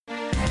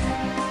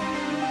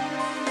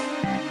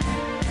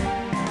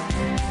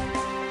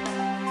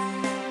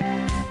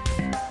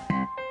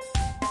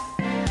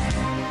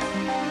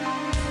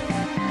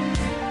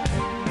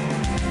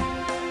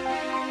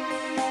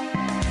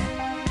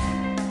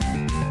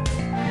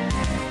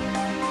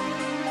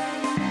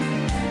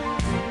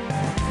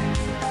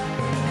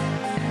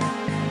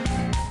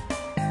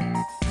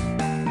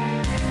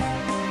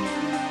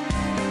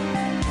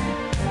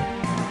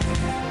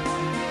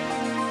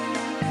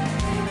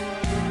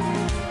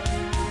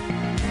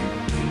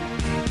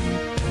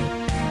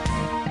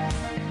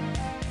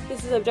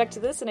to Object to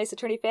This, an Ace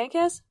Attorney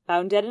fancast.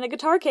 Found dead in a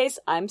guitar case.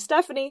 I'm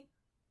Stephanie.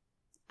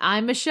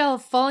 I'm Michelle,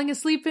 falling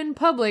asleep in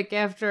public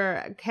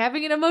after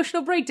having an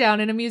emotional breakdown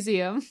in a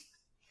museum.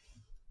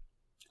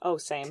 Oh,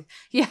 same.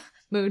 Yeah,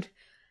 mood.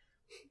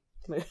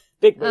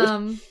 Big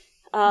mood.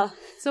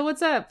 So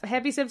what's up?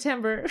 Happy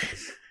September.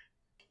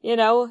 You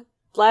know,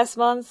 last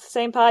month,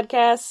 same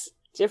podcast,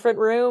 different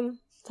room.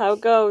 That's how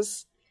it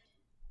goes.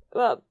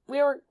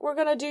 We're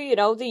gonna do,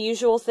 the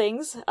usual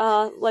things.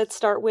 Let's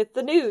start with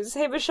the news.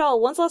 Hey,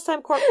 Michelle, when's the last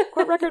time court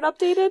record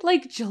updated?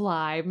 Like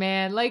July,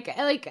 man. Like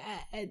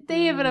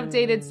they haven't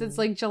updated since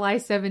like July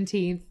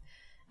 17th.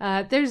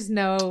 There's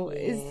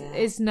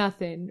it's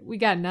nothing. We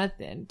got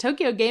nothing.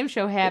 Tokyo Game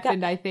Show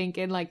happened, I think,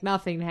 and like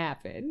nothing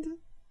happened.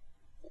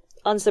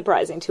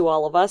 Unsurprising to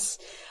all of us.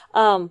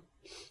 Well,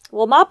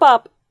 Mop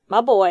Up, my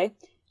boy,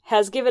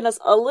 has given us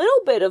a little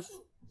bit of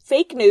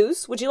fake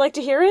news. Would you like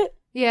to hear it?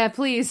 Yeah,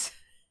 please.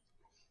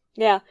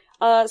 Yeah.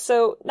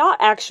 So not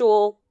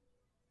actual,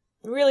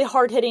 really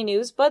hard-hitting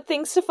news, but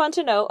things fun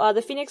to know.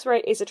 The Phoenix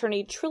Wright Ace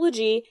Attorney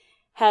trilogy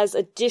has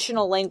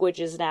additional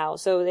languages now,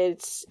 so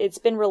it's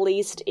been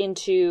released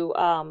into,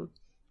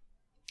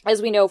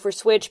 as we know, for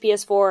Switch,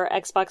 PS4,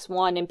 Xbox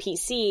One, and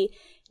PC.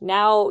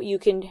 Now you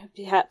can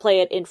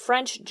play it in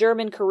French,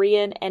 German,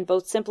 Korean, and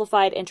both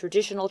simplified and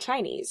traditional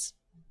Chinese.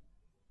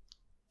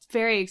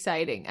 Very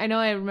exciting. I know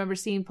I remember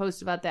seeing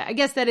posts about that. I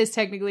guess that is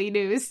technically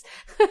news.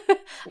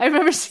 I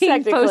remember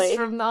seeing posts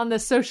on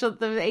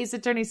the Ace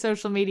Attorney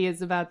social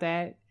medias about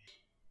that.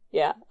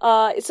 Yeah.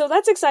 So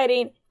that's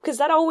exciting because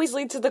that always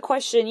leads to the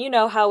question,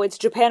 how it's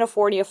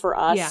Japanifornia for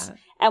us. Yeah.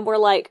 And we're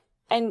like,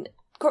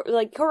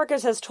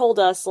 Coworkers has told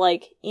us,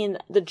 like, in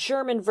the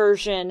German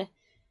version,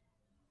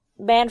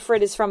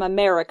 Manfred is from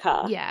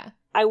America. Yeah.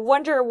 I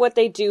wonder what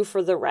they do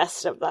for the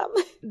rest of them.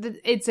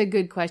 It's a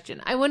good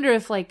question. I wonder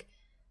if, like,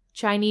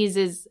 Chinese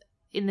is,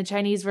 in the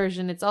Chinese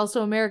version, it's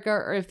also America,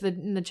 or if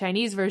in the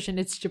Chinese version,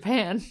 it's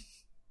Japan.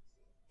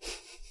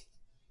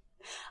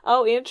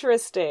 Oh,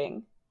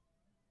 interesting.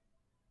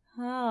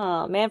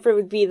 Manfred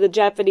would be the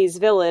Japanese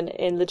villain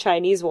in the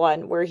Chinese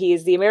one, where he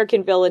is the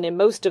American villain in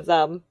most of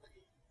them,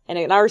 and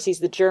in ours he's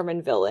the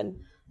German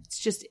villain. It's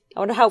just... I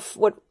wonder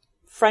what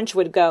French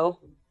would go.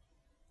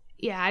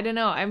 Yeah, I don't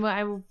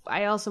know.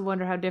 I also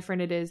wonder how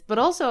different it is. But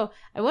also,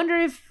 I wonder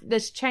if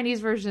this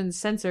Chinese version's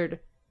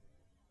censored.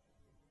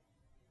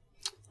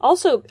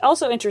 Also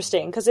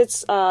interesting, because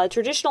it's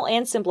traditional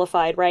and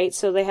simplified, right?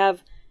 So they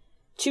have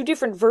two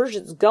different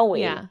versions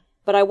going. Yeah.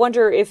 But I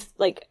wonder if,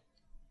 like,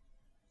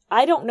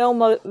 I don't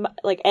know,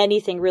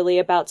 anything really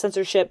about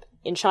censorship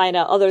in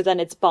China other than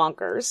it's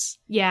bonkers.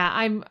 Yeah,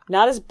 I'm...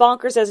 Not as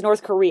bonkers as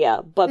North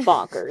Korea, but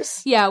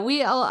bonkers. Yeah,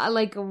 we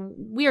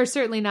are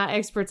certainly not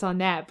experts on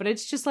that, but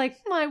it's just like,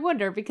 I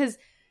wonder, because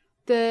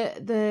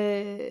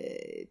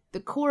the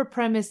core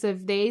premise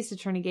of the Ace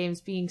Attorney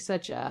games being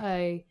such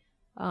a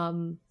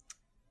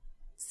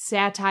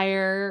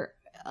satire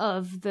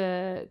of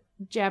the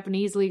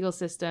Japanese legal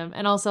system,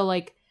 and also,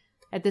 like,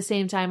 at the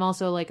same time,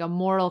 also, like, a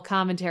moral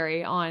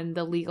commentary on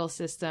the legal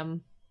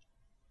system.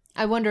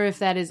 I wonder if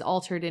that is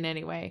altered in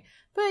any way.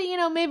 But,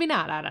 maybe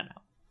not. I don't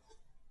know.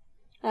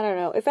 I don't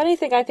know. If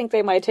anything, I think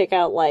they might take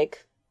out,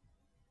 like,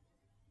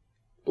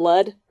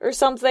 blood or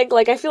something.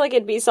 Like, I feel like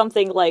it'd be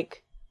something,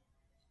 like,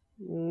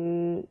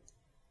 kind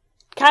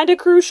of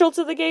crucial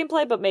to the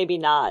gameplay, but maybe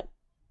not.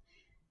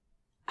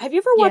 Have you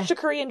ever watched a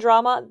Korean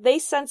drama? They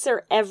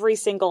censor every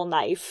single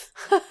knife.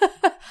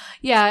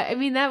 Yeah, I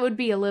mean, that would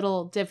be a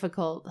little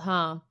difficult,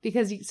 huh?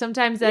 Because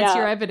sometimes that's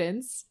your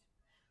evidence.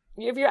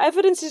 If your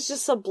evidence is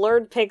just some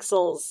blurred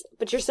pixels,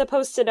 but you're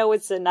supposed to know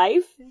it's a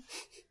knife?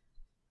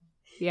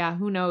 Yeah,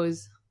 who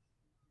knows?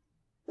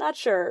 Not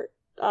sure.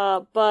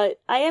 But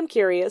I am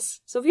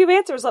curious. So if you have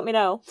answers, let me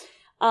know.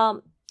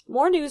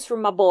 More news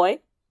from my boy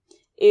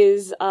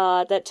is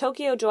that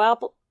Tokyo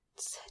Joyopolis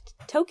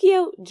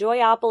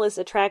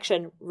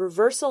attraction,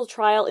 Reversal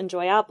Trial in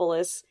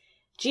Joyopolis.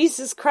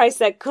 Jesus Christ,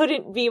 that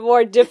couldn't be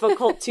more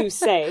difficult to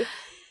say.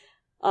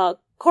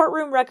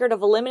 Courtroom record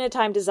of a limited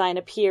time design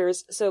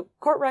appears. So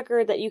court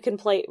record that you can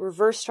play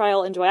Reverse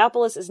Trial in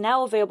Joyopolis is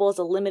now available as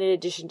a limited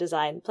edition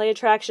design. Play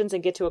attractions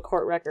and get to a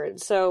court record.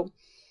 So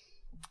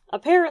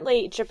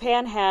apparently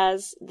Japan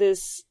has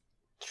this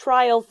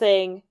trial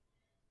thing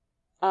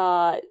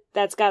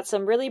that's got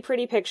some really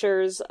pretty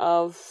pictures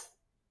of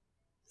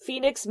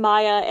Phoenix,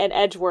 Maya, and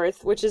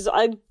Edgeworth, which is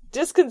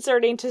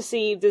disconcerting to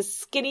see this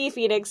skinny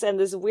Phoenix and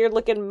this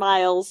weird-looking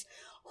Miles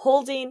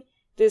holding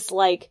this,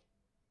 like,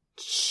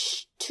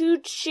 two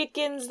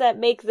chickens that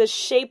make the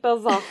shape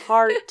of a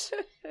heart.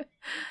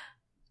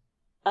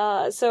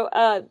 But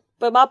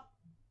Mop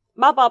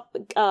Up,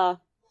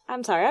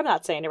 I'm sorry, I'm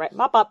not saying it right.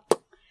 Mop Up,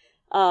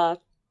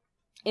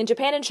 in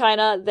Japan and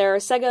China, there are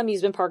Sega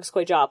amusement parks,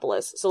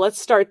 Koijopolis. So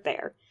let's start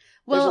there.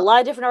 There's a lot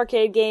of different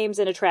arcade games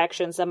and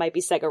attractions that might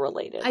be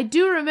Sega-related. I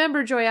do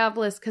remember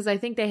Joyopolis because I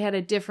think they had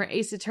a different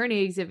Ace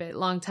Attorney exhibit a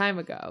long time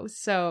ago,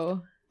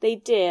 so... They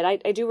did.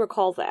 I do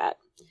recall that.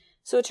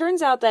 So it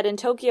turns out that in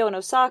Tokyo and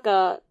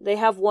Osaka, they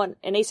have an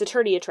Ace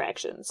Attorney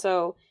attraction.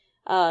 So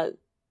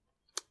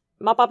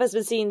Mop-Up has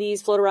been seeing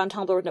these float around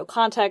Tumblr with no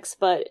context,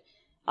 but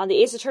on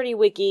the Ace Attorney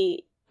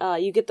wiki,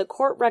 you get the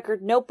court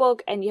record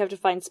notebook, and you have to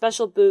find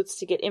special booths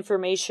to get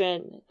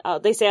information.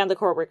 They say on the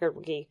court record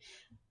wiki,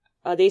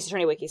 the Ace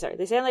Attorney wiki, sorry.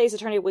 They say on the Ace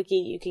Attorney wiki,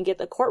 you can get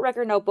the court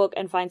record notebook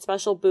and find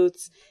special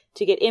booths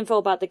to get info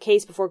about the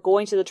case before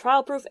going to the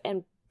trial proof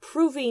and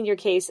proving your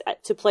case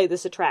to play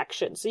this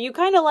attraction. So you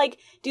kind of like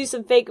do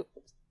some fake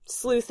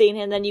sleuthing,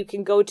 and then you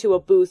can go to a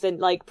booth and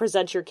like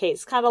present your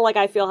case. Kind of like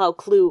I feel how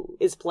Clue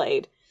is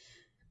played.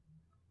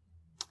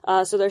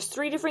 So there's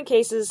 3 different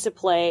cases to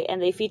play,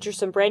 and they feature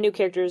some brand new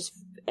characters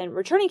and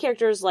returning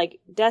characters like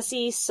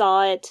Desi,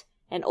 Saw It,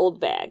 and Old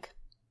Bag.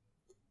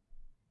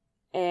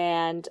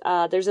 And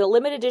there's a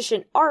limited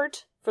edition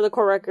art for the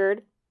court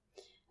record,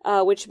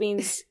 which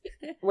means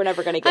we're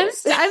never going to get it.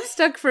 I'm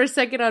stuck for a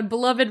second on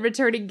beloved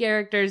returning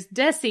characters.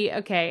 Desi,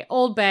 okay.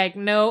 Old Bag,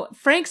 no.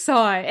 Frank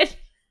Saw It.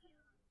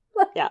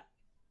 Yeah.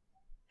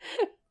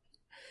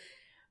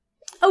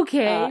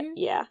 Okay.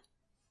 Yeah.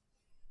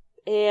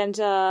 And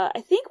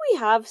I think we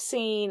have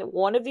seen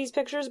one of these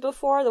pictures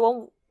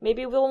before,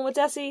 maybe the one with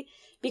Desi,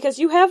 because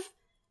you have...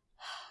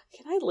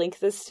 Can I link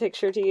this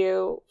picture to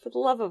you? For the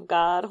love of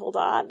God, hold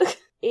on.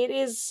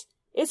 It's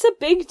a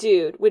big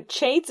dude with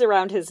chains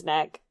around his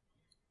neck.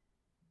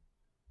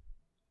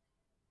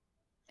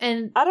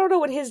 And I don't know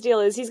what his deal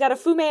is. He's got a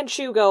Fu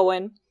Manchu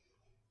going.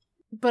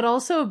 But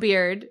also a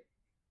beard.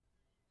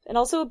 And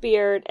also a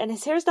beard, and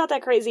his hair's not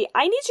that crazy.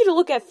 I need you to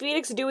look at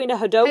Phoenix doing a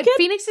Hadoken.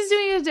 Phoenix is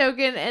doing a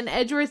Hadoken, and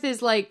Edgeworth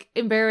is, like,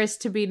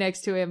 embarrassed to be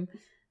next to him.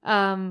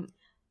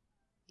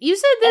 You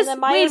said this...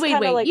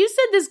 Wait. Like, you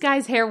said this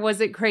guy's hair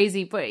wasn't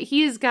crazy, but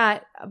he's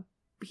got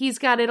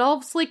it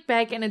all slicked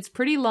back, and it's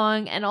pretty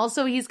long, and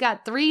also he's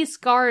got 3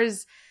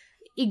 scars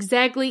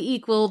exactly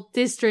equal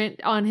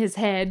distant on his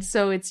head,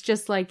 so it's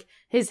just like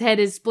his head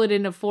is split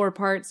into 4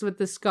 parts with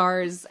the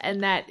scars,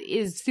 and that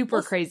is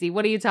super crazy.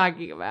 What are you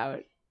talking about?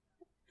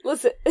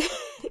 Listen,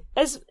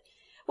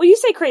 when you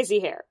say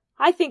crazy hair,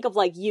 I think of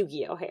like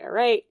Yu-Gi-Oh hair,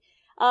 right?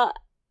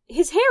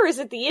 His hair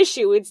isn't the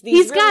issue. It's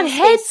these He's really got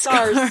head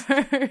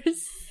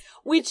scars.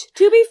 Which,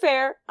 to be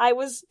fair, I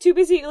was too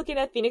busy looking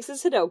at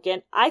Phoenix's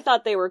Hadoken. I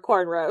thought they were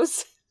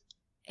cornrows.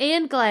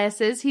 And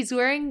glasses. He's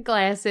wearing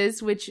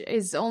glasses, which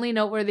is only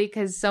noteworthy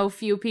because so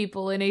few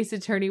people in Ace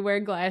Attorney wear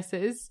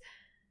glasses.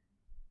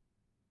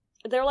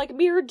 They're like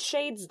mirrored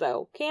shades,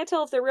 though. Can't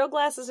tell if they're real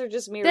glasses or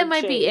just mirrored shades. That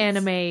might be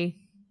anime.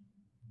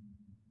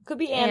 Could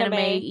be anime.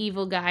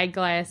 Evil guy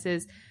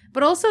glasses.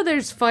 But also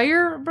there's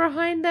fire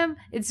behind them.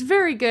 It's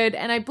very good.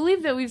 And I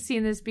believe that we've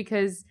seen this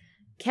because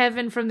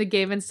Kevin from the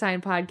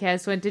Gavenstein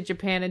podcast went to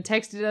Japan and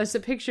texted us a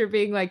picture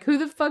being like, who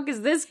the fuck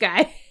is this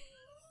guy?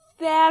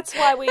 That's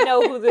why we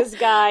know who this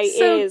guy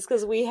is,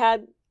 because we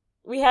had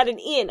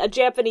a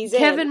Japanese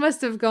Kevin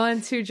must have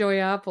gone to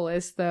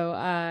Joyopolis, though.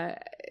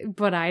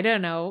 But I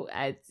don't know.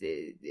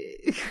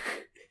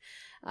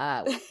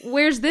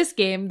 Where's this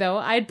game, though?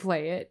 I'd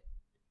play it.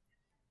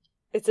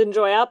 It's in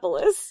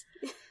Joyopolis.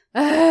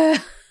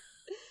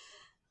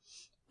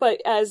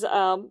 But as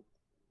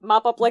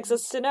Mop-Up likes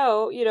us to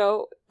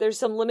know, there's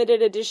some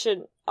limited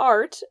edition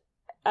art,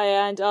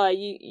 and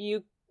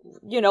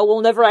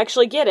we'll never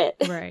actually get it.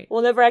 Right.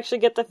 We'll never actually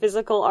get the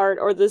physical art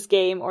or this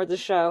game or the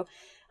show.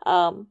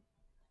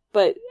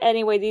 But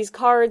anyway, these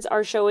cards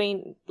are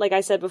showing, like I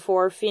said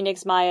before,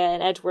 Phoenix, Maya,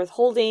 and Edgeworth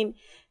holding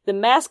the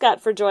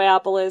mascot for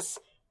Joyopolis,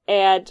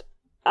 and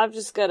I'm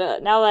just gonna,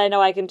 now that I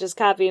know I can just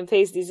copy and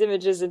paste these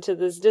images into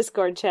this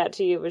Discord chat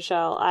to you,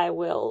 Michelle, I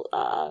will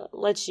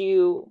let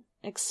you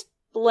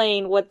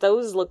explain what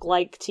those look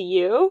like to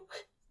you.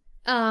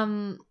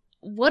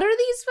 What are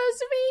these supposed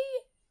to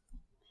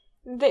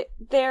be?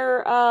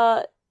 They're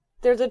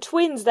the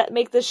twins that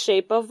make the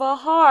shape of a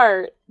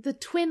heart. The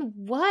twin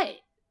what?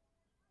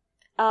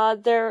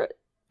 They're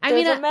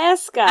the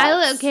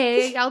mascots.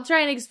 Okay, I'll try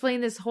and explain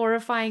this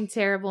horrifying,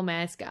 terrible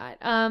mascot.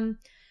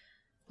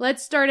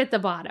 Let's start at the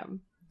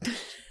bottom.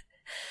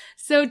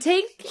 So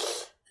take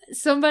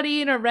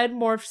somebody in a red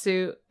morph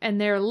suit and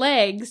their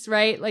legs,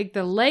 right? Like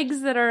the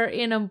legs that are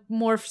in a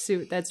morph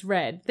suit that's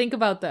red. Think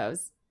about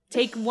those.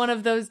 Take one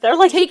of those. They're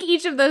like take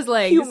each of those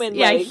legs. Human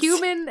legs.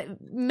 Human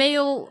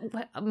male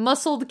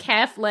muscled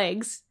calf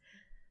legs.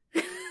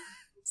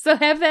 So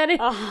have that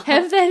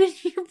in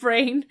your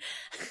brain.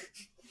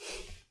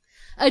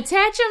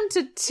 Attach them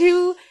to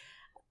 2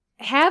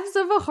 halves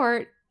of a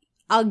heart.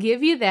 I'll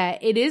give you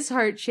that. It is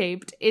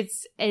heart-shaped.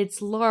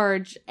 It's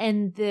large,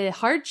 and the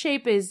heart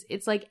shape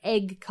it's like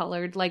egg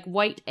colored, like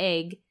white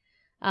egg.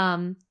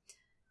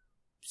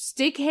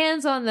 Stick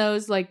hands on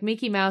those like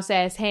Mickey Mouse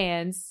ass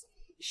hands.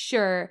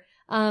 Sure.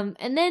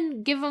 And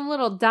then give them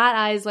little dot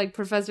eyes like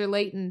Professor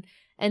Layton,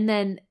 and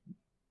then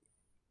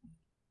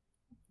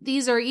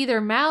these are either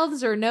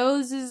mouths or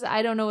noses.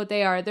 I don't know what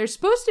they are. They're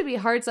supposed to be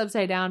hearts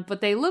upside down, but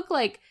they look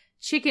like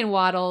chicken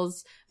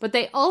waddles, but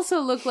they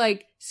also look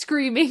like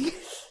screaming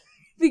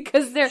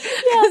because their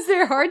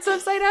hearts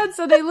upside down,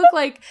 so they look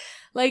like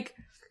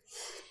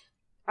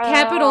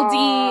capital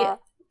D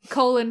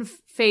colon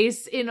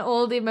face in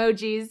old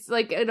emojis,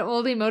 like in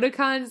old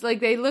emoticons. Like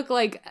they look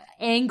like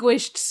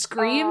anguished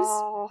screams.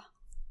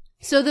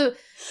 So the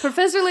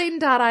Professor Layton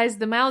dot eyes,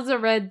 the mouths are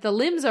red, the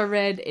limbs are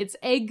red, it's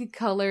egg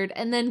colored,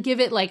 and then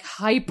give it like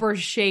hyper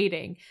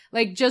shading.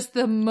 Like just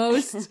the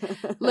most,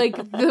 like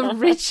the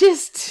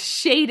richest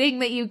shading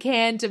that you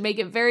can to make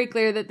it very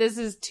clear that this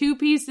is two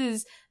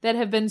pieces that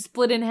have been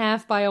split in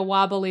half by a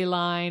wobbly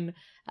line,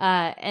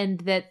 and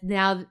that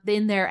now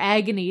in their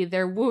agony,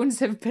 their wounds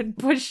have been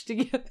pushed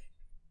together.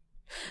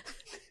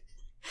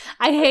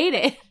 I hate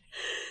it.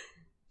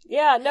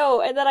 Yeah,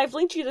 no, and then I've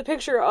linked you the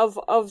picture of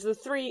the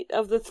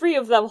three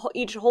of them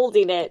each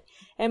holding it,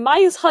 and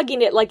Maya's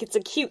hugging it like it's a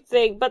cute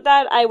thing, but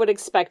that I would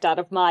expect out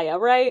of Maya,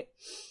 right?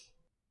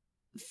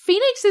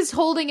 Phoenix is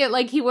holding it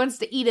like he wants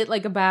to eat it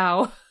like a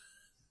bow.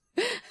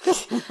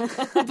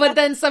 But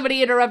then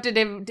somebody interrupted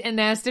him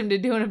and asked him to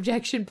do an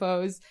objection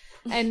pose.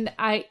 And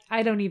I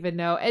don't even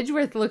know.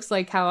 Edgeworth looks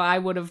like how I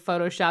would have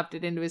photoshopped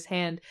it into his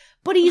hand.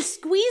 But he's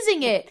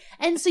squeezing it.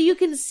 And so you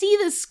can see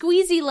the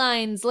squeezy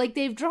lines. Like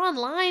they've drawn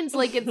lines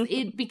like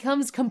it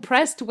becomes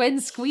compressed when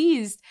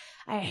squeezed.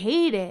 I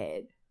hate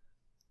it.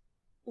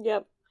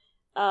 Yep.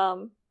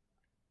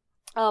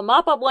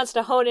 Mop-Up wants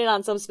to hone in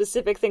on some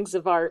specific things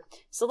of art.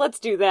 So let's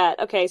do that.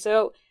 Okay,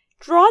 so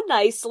draw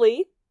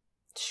nicely.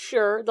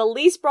 Sure. The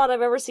least broad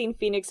I've ever seen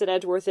Phoenix and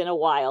Edgeworth in a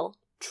while.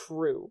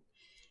 True.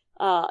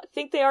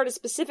 Think the art is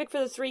specific for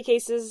the three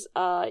cases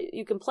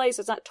you can play,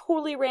 so it's not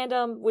totally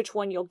random which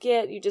one you'll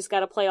get. You just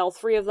gotta play all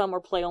three of them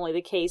or play only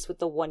the case with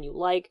the one you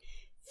like.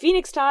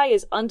 Phoenix tie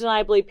is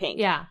undeniably pink.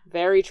 Yeah.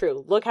 Very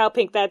true. Look how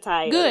pink that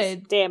tie is.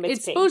 Good. Damn,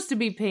 it's pink. Supposed to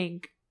be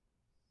pink.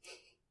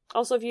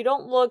 Also, if you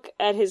don't look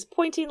at his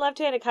pointing left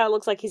hand, it kind of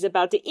looks like he's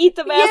about to eat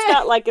the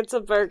mascot like it's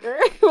a burger.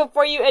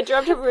 Before you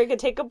interrupt him, we can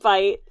take a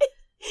bite.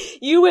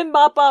 You and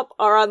Mop-Up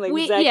are on the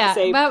exact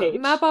same page.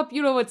 Mop-Up,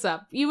 you know what's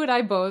up. You and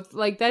I both.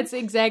 Like, that's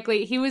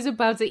exactly... He was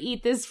about to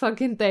eat this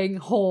fucking thing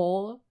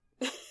whole.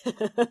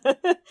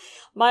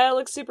 Maya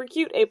looks super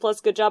cute. A+,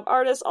 good job,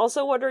 artist.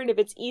 Also wondering if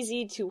it's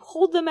easy to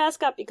hold the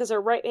mascot because her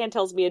right hand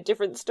tells me a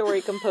different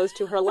story composed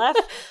to her left.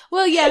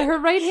 Well, yeah, her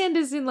right hand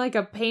is in, like,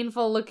 a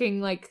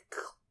painful-looking, like,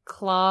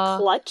 claw...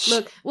 Clutch?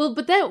 Look, well,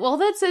 but all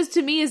that says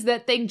to me is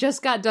that thing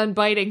just got done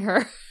biting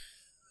her.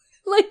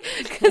 Like,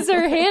 because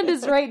her hand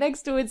is right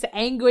next to its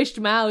anguished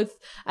mouth.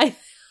 I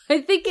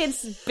think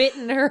it's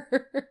bitten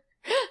her.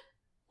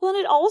 Well, and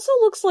it also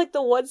looks like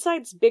the one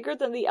side's bigger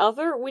than the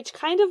other, which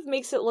kind of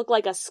makes it look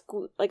like a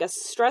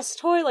stress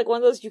toy, like one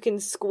of those you can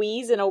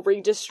squeeze and it'll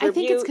redistribute. I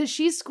think it's because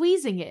she's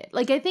squeezing it.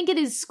 Like, I think it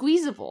is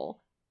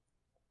squeezable.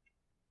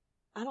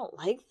 I don't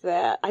like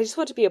that. I just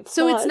want it to be a plush.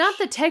 So it's not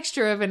the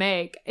texture of an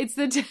egg. It's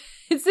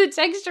the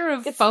texture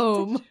of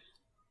foam.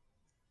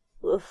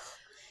 Ugh.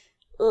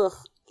 Ugh.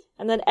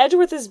 And then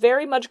Edgeworth is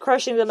very much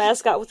crushing the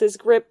mascot with his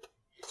grip.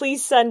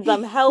 Please send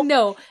them help.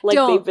 No, like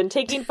don't. They've been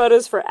taking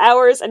photos for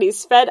hours and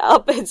he's fed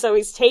up and so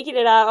he's taking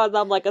it out on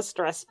them like a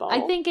stress ball. I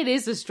think it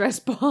is a stress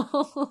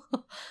ball.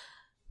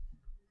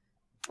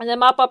 And then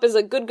Mop-Up is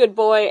a good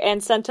boy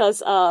and sent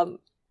us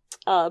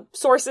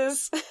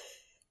sources.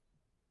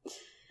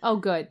 Oh,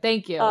 good.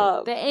 Thank you.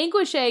 The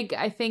anguish egg,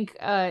 I think,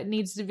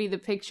 needs to be the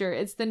picture.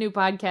 It's the new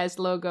podcast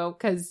logo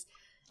because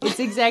it's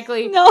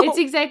exactly it's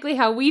exactly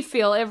how we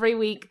feel every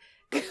week.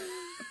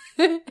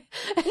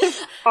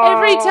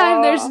 Every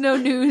time there's no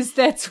news,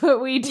 that's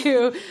what we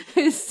do.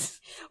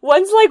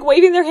 One's like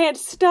waving their hand,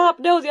 stop.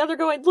 No, the other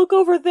going, look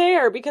over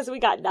there because we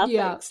got nothing.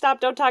 Yeah. Stop,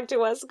 don't talk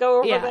to us. Go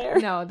over there.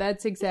 No,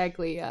 that's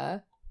exactly.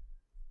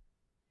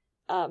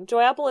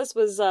 Joyopolis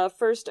was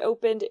first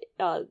opened.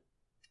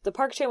 The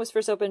park chain was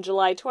first opened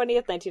July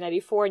 20th,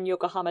 1994 in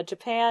Yokohama,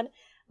 Japan.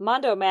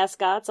 Mondo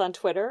Mascots on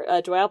Twitter.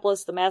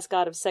 Joyopolis, the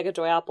mascot of Sega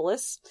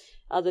Joyopolis,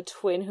 the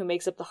twin who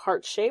makes up the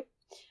heart shape.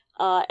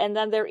 And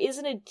then there is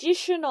an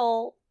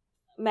additional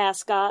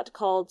mascot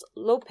called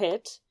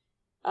Lopit,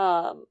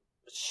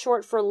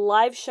 short for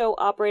Live Show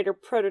Operator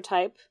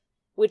Prototype,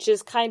 which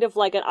is kind of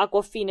like an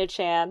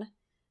Aquafina-chan,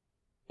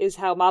 is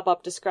how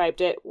Mop-Up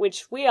described it,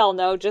 which we all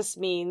know just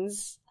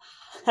means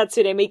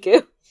Hatsune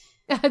Miku.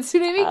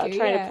 Hatsune Miku,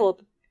 trying to pull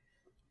up.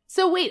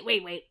 So wait.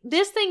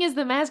 This thing is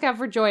the mascot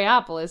for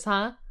Joyopolis,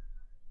 huh?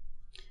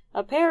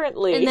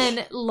 Apparently. And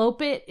then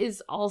Lopit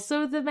is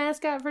also the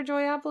mascot for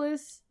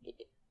Joyopolis?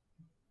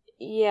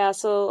 Yeah,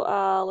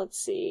 so, let's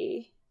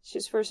see. She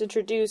was first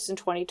introduced in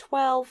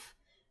 2012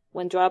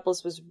 when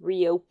Joyopolis was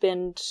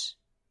reopened.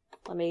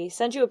 Let me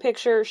send you a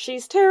picture.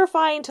 She's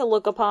terrifying to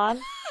look upon,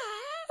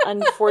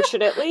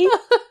 unfortunately.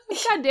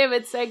 God damn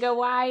it, Sega,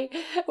 why?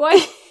 Why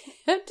you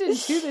have to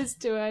do this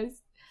to us?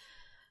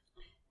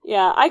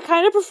 Yeah, I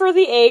kind of prefer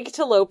the egg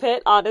to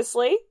Lopit,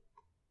 honestly.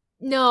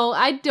 No,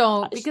 I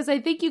don't, because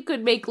I think you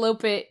could make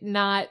Lopit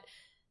not,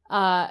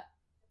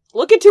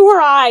 look into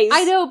her eyes.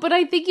 I know, but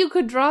I think you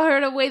could draw her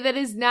in a way that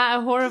is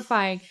not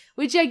horrifying.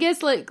 Which I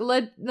guess, like,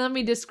 let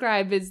me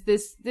describe is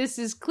this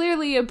is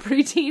clearly a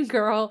preteen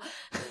girl.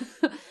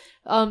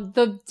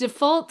 The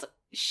default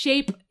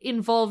shape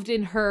involved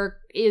in her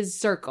is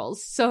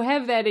circles. So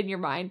have that in your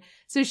mind.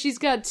 So she's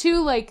got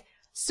two, like,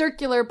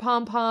 circular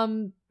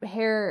pom-pom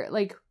hair,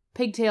 like,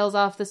 pigtails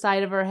off the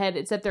side of her head,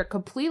 except they're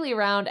completely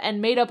round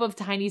and made up of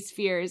tiny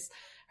spheres.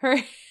 Her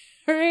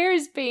Her hair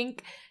is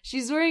pink.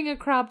 She's wearing a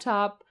crop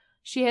top.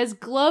 She has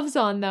gloves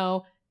on,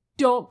 though.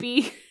 Don't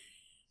be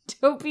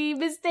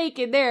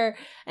mistaken there.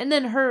 And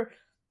then her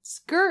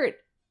skirt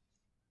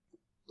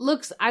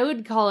looks, I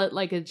would call it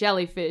like a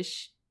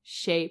jellyfish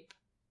shape,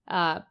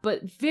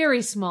 but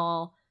very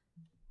small,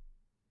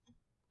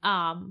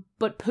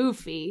 but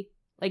poofy.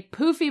 Like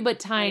poofy but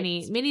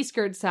tiny, right. Mini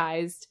skirt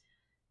sized.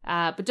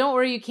 But don't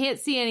worry, you can't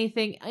see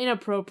anything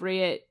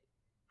inappropriate.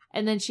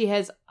 And then she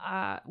has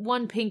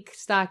one pink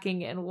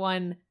stocking and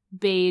one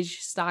beige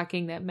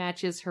stocking that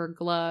matches her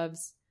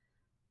gloves.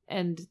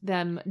 And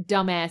them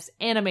dumbass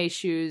anime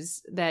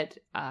shoes that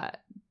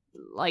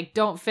like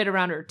don't fit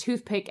around her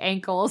toothpick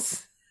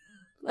ankles.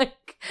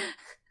 Like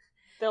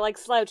they're like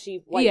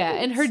slouchy white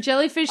boots. And her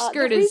jellyfish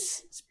skirt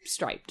is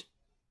striped.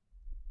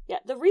 Yeah,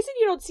 the reason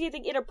you don't see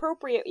anything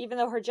inappropriate, even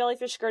though her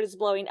jellyfish skirt is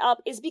blowing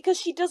up, is because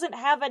she doesn't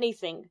have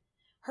anything.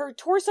 Her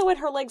torso and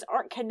her legs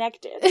aren't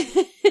connected.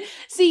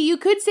 See, you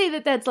could say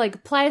that that's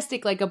like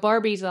plastic, like a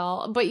Barbie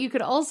doll, but you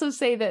could also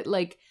say that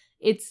like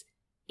it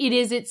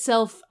is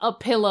itself a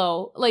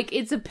pillow. Like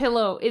it's a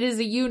pillow. It is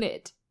a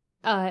unit.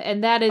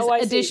 And that is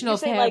additional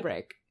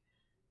fabric.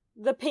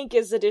 Like, the pink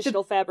is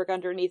additional fabric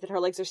underneath and her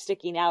legs are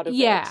sticking out of it.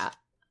 Yeah.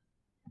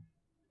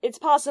 It's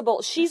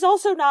possible. She's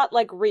also not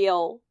like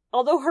real.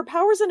 Although her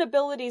powers and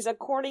abilities,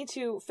 according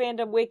to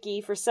Fandom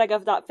Wiki for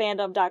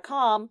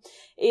sega.fandom.com,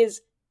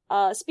 is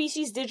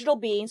species digital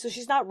being, so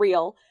she's not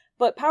real.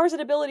 But powers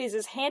and abilities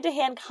is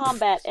hand-to-hand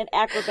combat and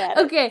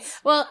acrobatics. Okay,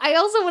 well, I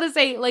also want to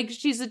say, like,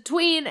 she's a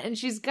tween and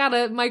she's got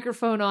a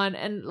microphone on,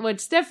 and what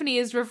Stephanie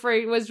was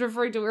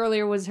referring to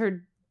earlier was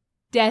her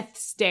death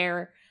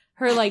stare.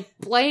 Her, like,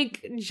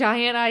 blank,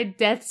 giant-eyed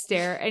death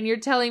stare. And you're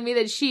telling me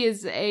that she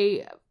is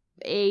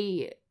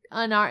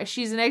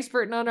she's an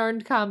expert in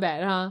unarmed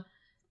combat, huh?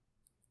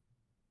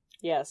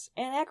 Yes,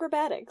 and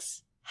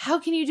acrobatics. How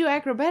can you do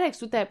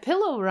acrobatics with that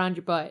pillow around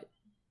your butt?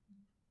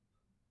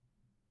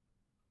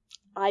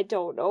 I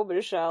don't know,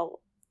 Michelle.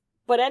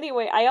 But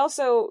anyway, I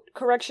also,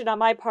 correction on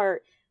my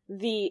part,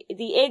 the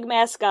egg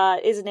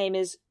mascot, his name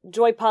is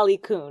Joy Polly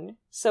Kun.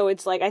 So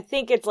it's like, I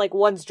think it's like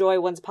one's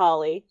Joy, one's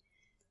Polly.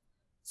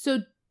 So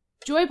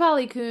Joy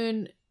Polly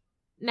Kun,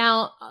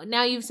 now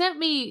you've sent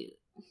me,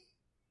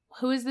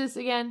 who is this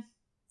again?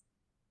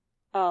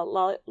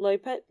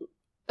 Lolliput?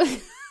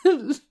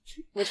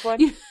 Which one?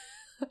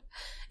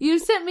 You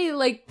sent me,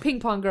 like, Ping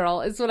Pong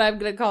Girl is what I'm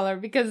gonna call her,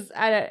 because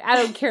I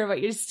don't care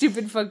about your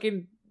stupid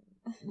fucking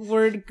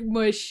word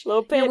mush,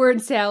 your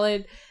word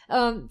salad.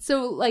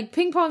 So, like,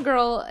 Ping Pong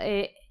Girl,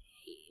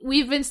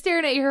 we've been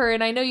staring at her,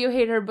 and I know you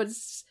hate her, but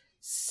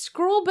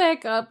scroll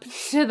back up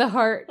to the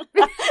heart.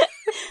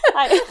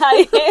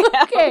 I am.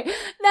 Okay,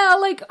 now,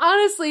 like,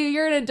 honestly,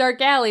 you're in a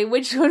dark alley.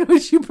 Which one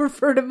would you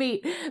prefer to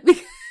meet?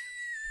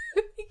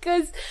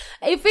 Because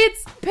if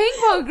it's Ping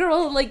Pong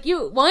Girl, like,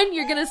 you're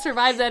gonna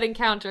survive that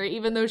encounter,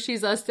 even though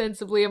she's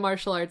ostensibly a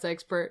martial arts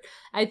expert.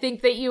 I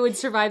think that you would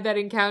survive that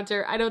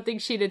encounter. I don't think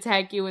she'd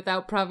attack you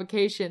without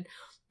provocation.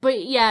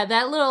 But yeah,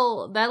 that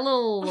little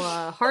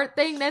heart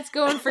thing, that's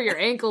going for your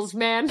ankles,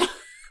 man.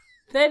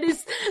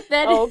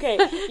 Okay.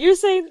 You're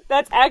saying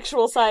that's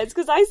actual science,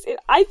 because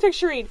I'm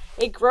picturing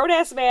a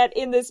grown-ass man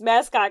in this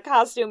mascot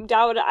costume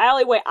down an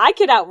alleyway. I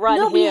could outrun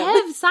him. No, we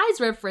have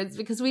size reference,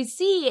 because we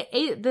see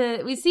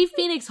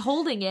Phoenix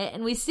holding it,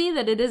 and we see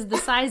that it is the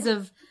size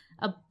of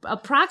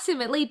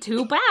approximately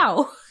 2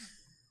 bow.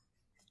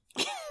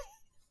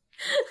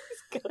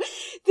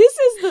 This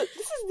is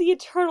the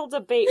eternal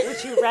debate.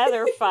 Would you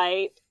rather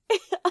fight?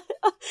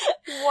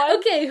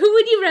 Okay, who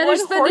would you rather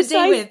spend a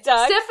day with?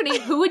 Duck? Stephanie,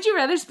 who would you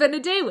rather spend a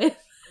day with?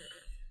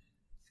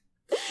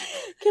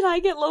 Can I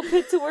get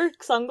Lopit to wear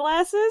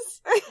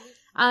sunglasses?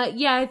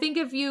 Yeah, I think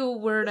if you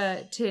were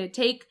to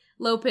take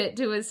Lopit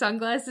to his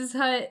sunglasses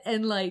hut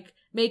and, like,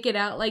 make it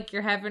out like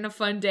you're having a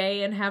fun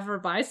day and have her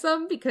buy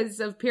some because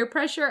of peer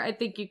pressure, I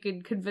think you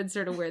could convince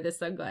her to wear the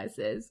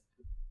sunglasses.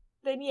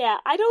 Then yeah,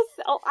 I don't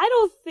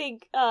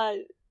think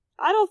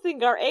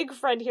our egg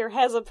friend here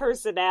has a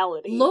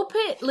personality.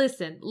 Lopit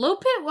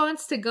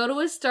wants to go to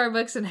a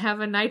Starbucks and have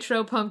a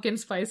nitro pumpkin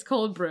spice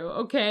cold brew,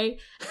 okay?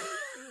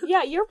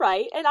 Yeah, you're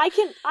right. And I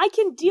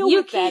can deal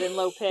with that in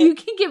Lopit. You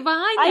can get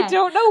behind that. I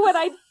don't know what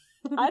I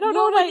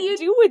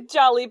do with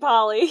Joy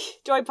Polly.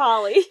 Joy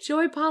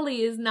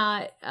Polly is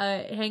not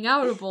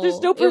hangoutable.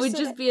 There's no it would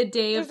just be a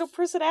day There's no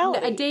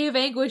personality. A day of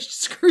anguished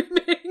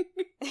screaming.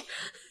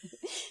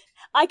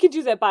 I could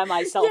do that by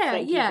myself,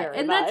 thank you very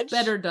and much. That's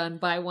better done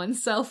by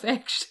oneself,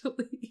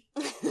 actually.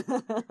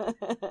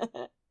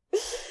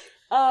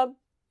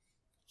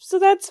 So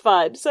that's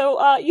fun.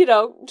 So,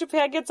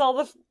 Japan gets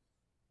all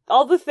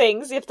the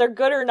things. If they're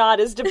good or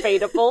not is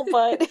debatable,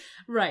 but...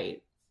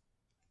 Right.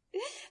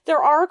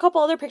 There are a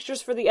couple other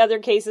pictures for the other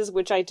cases,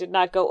 which I did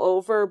not go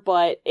over,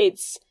 but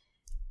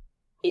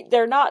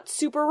they're not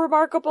super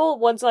remarkable.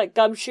 One's like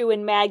Gumshoe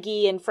and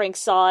Maggie, and Frank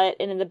saw it,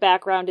 and in the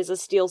background is a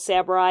steel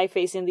samurai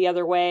facing the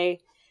other way.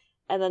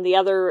 And then the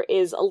other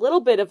is a little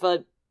bit of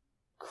a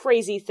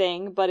crazy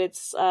thing, but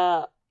it's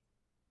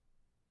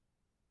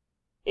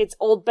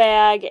Old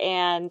Bag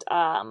and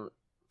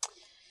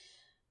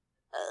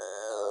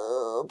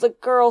the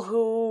girl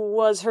who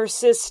was her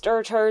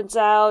sister, turns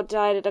out,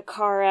 died in a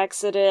car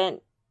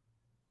accident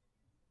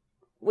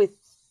with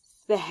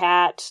the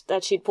hat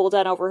that she'd pulled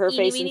down over her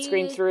face and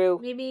screamed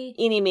through.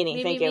 Eeny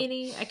Meeny, thank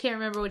you. I can't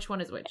remember which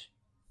one is which.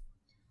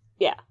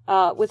 Yeah.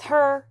 With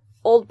her,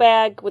 Old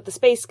Bag with the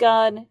space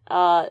gun,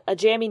 a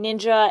jammy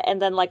ninja,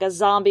 and then like a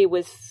zombie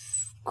with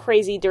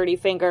crazy dirty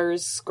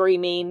fingers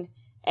screaming,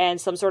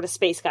 and some sort of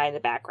space guy in the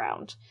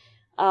background.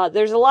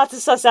 There's a lot to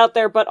suss out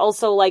there, but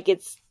also like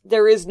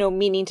there is no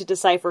meaning to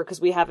decipher because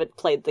we haven't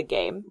played the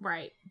game.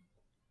 Right.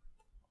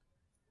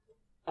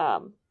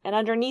 And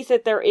underneath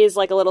it there is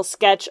like a little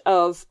sketch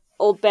of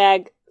Old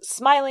Bag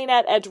smiling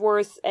at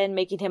Edgeworth and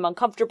making him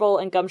uncomfortable,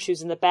 and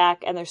Gumshoe's in the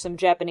back, and there's some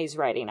Japanese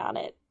writing on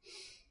it.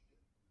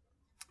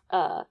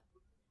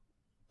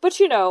 But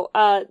you know,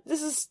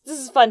 this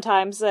is fun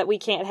times that we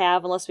can't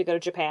have unless we go to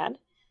Japan.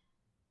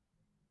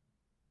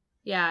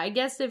 Yeah, I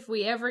guess if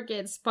we ever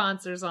get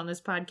sponsors on this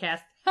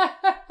podcast,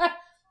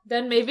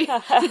 then maybe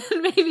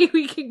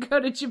we can go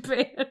to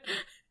Japan.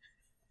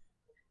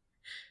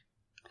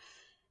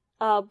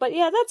 But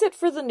yeah, that's it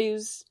for the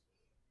news.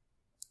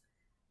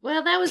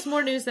 Well, that was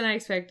more news than I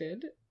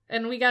expected,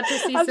 and we got to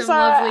see some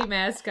lovely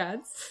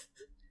mascots.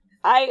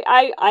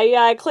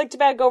 I clicked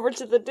back over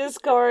to the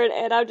Discord,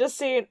 and I'm just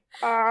seeing.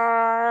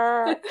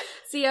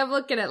 See, I'm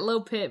looking at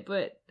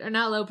Lopit, or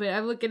not Lopit.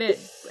 I'm looking at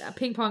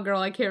Ping Pong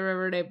Girl. I can't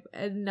remember her name.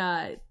 And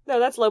no,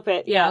 that's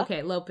Lopit. Yeah,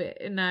 okay, Lopit.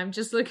 And I'm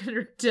just looking at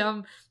her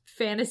dumb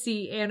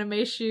fantasy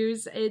anime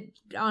shoes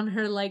on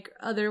her like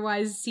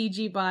otherwise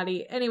CG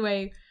body.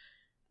 Anyway,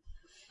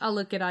 I'll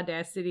look at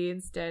Audacity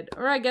instead,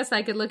 or I guess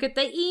I could look at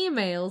the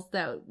emails.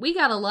 That we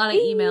got a lot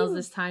of emails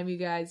this time, you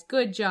guys.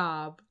 Good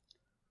job.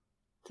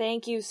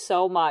 Thank you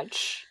so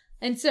much.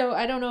 And so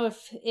I don't know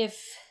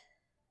if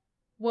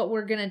what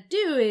we're going to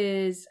do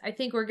is, I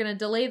think we're going to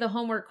delay the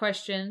homework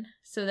question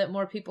so that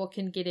more people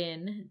can get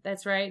in.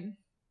 That's right?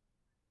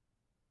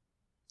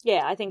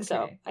 Yeah, I think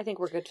so. I think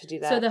we're good to do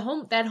that. So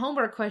that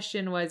homework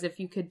question was, if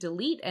you could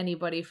delete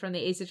anybody from the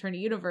Ace Attorney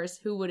universe,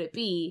 who would it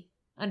be?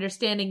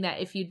 Understanding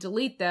that if you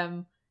delete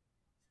them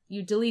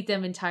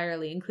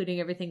entirely, including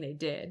everything they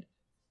did.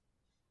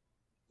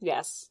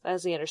 Yes, that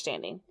is the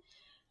understanding.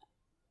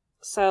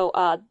 So,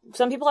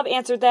 some people have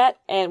answered that,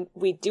 and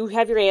we do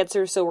have your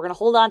answers, so we're going to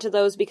hold on to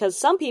those, because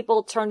some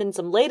people turned in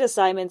some late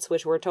assignments,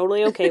 which we're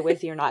totally okay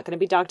with. You're not going to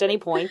be docked any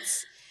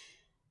points.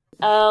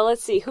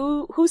 Let's see,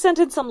 who sent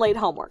in some late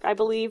homework? I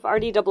believe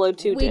RD002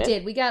 did. We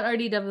did. We got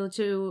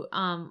RD002,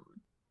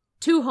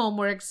 2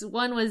 homeworks.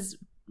 One was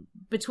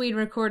between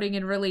recording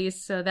and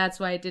release, so that's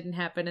why it didn't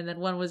happen, and then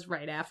one was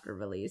right after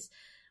release,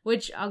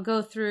 which I'll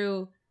go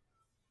through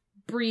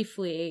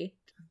briefly.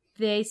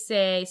 They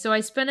say, so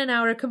I spent an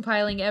hour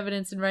compiling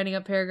evidence and writing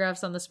up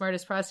paragraphs on the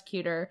smartest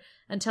prosecutor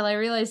until I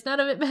realized none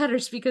of it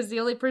matters, because the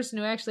only person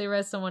who actually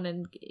arrests someone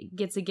and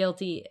gets a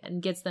guilty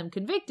and gets them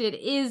convicted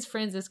is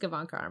Franziska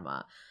von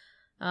Karma.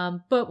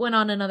 But went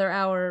on another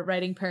hour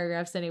writing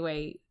paragraphs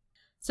anyway.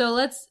 So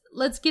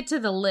let's get to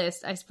the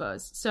list, I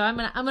suppose. So I'm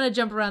gonna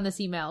jump around this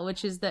email,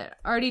 which is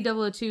that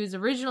RD002's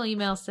original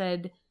email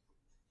said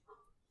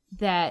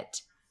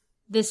that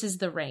this is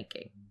the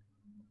ranking: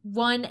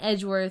 1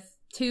 Edgeworth,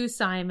 2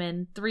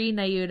 Simon, 3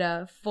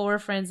 Nayuta, 4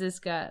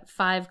 Franziska,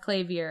 5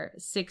 Clavier,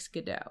 6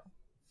 Godot.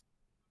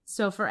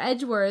 So for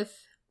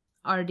Edgeworth,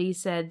 RD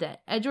said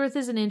that Edgeworth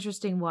is an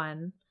interesting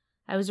one.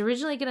 I was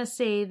originally going to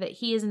say that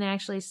he isn't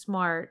actually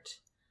smart,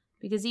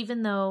 because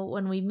even though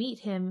when we meet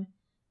him,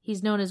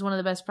 he's known as one of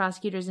the best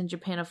prosecutors in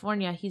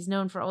Japanifornia, he's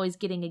known for always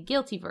getting a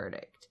guilty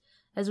verdict.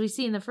 As we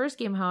see in the first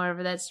game,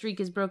 however, that streak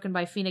is broken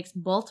by Phoenix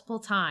multiple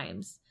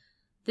times.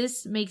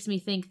 This makes me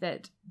think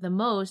that the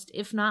most,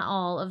 if not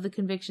all, of the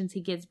convictions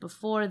he gets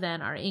before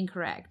then are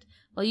incorrect.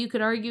 While you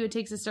could argue it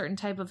takes a certain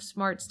type of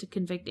smarts to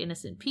convict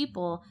innocent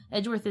people,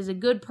 Edgeworth is a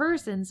good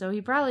person, so he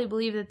probably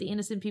believed that the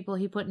innocent people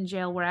he put in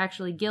jail were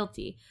actually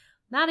guilty.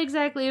 Not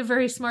exactly a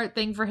very smart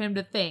thing for him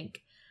to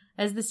think.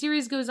 As the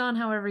series goes on,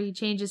 however, he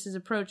changes his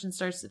approach and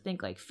starts to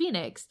think like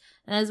Phoenix,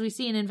 and as we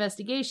see in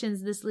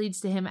investigations, this leads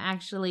to him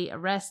actually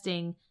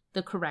arresting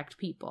the correct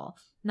people.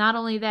 Not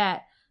only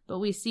that, but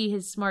we see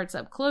his smarts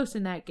up close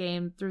in that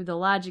game through the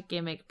logic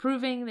gimmick,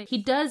 proving that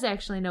he does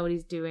actually know what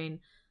he's doing.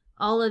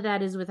 All of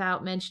that is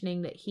without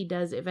mentioning that he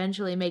does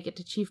eventually make it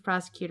to chief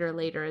prosecutor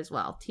later as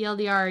well.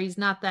 TLDR, he's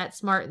not that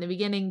smart in the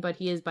beginning, but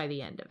he is by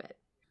the end of it.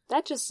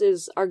 That just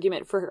is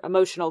argument for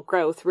emotional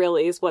growth,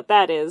 really, is what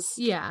that is.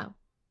 Yeah.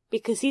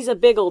 Because he's a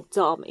big old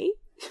dummy.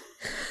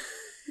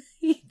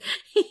 He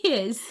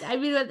is. I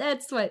mean,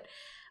 that's what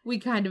we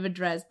kind of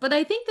addressed. But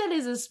I think that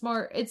is a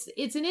smart...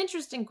 It's an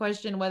interesting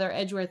question whether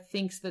Edgeworth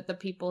thinks that the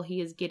people he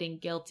is getting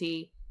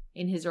guilty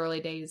in his early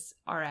days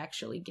are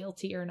actually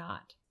guilty or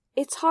not.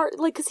 It's hard,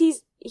 like,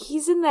 because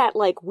he's in that,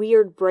 like,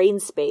 weird brain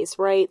space,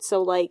 right?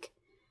 So, like,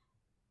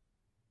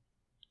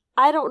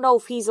 I don't know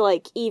if he's,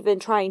 like, even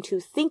trying to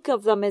think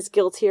of them as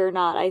guilty or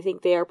not. I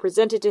think they are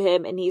presented to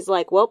him, and he's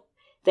like, well,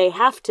 they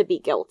have to be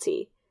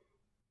guilty.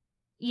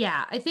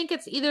 Yeah, I think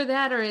it's either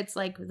that or it's,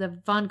 like,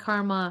 the Von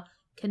Karma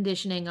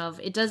conditioning of,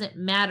 it doesn't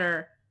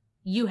matter,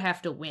 you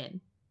have to win.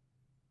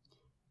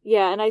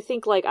 Yeah, and I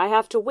think, like, I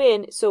have to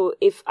win, so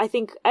I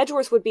think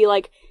Edgeworth would be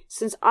like,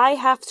 since I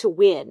have to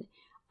win,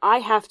 I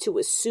have to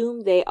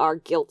assume they are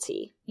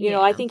guilty. You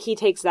know, I think he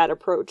takes that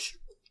approach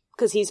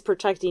because he's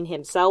protecting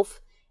himself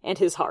and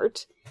his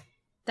heart.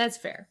 That's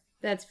fair.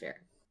 That's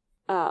fair.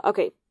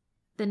 Okay.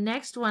 The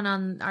next one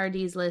on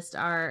RD's list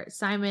are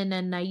Simon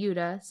and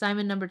Nayuta.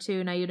 Simon number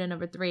 2, Nayuta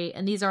number 3,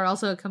 and these are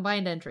also a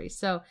combined entry.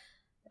 So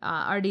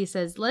RD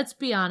says, let's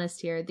be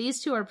honest here.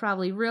 These two are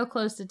probably real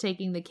close to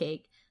taking the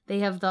cake. They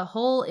have the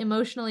whole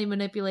emotionally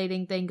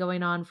manipulating thing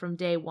going on from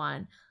day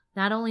one.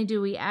 Not only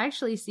do we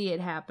actually see it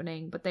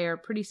happening, but they are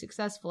pretty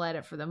successful at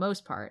it for the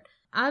most part.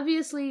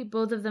 Obviously,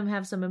 both of them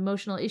have some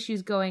emotional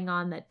issues going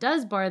on that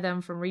does bar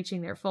them from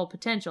reaching their full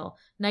potential.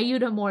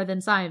 Nayuta more than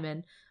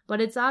Simon. But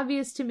it's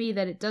obvious to me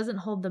that it doesn't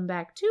hold them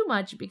back too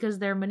much because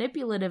their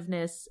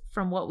manipulativeness,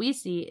 from what we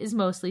see, is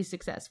mostly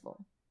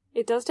successful.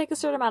 It does take a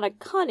certain amount of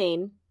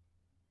cunning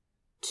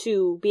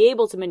to be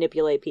able to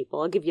manipulate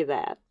people. I'll give you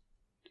that.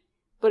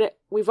 But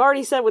we've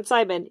already said with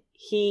Simon,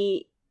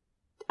 Simon,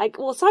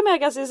 I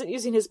guess, isn't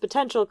using his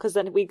potential because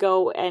then we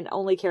go and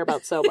only care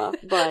about Soba.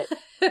 But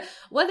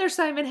whether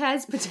Simon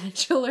has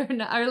potential or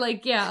not, or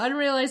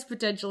unrealized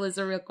potential is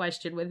a real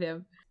question with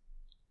him.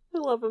 I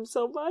love him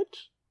so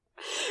much.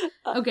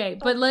 Okay,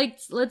 but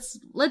let's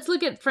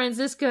look at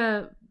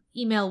Franziska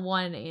email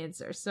 1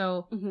 answer.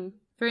 So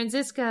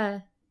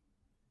Franziska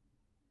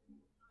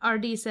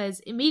RD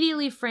says,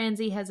 immediately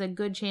Franzi has a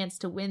good chance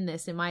to win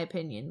this, in my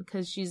opinion,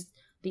 because she's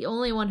the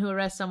only one who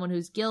arrests someone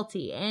who's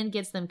guilty and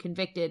gets them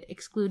convicted,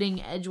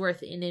 excluding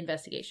Edgeworth in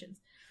investigations.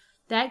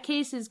 That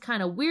case is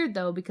kind of weird,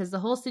 though, because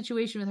the whole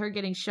situation with her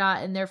getting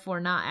shot and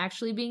therefore not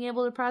actually being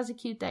able to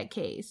prosecute that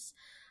case.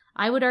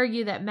 I would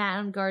argue that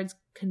Matt Guard's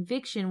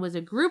conviction was a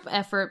group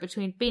effort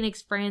between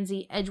Phoenix,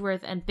 Franzi,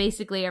 Edgeworth, and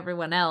basically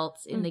everyone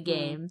else in the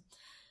game.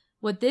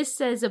 What this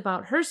says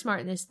about her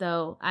smartness,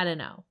 though, I don't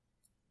know.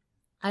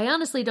 I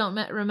honestly don't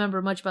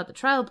remember much about the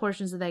trial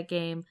portions of that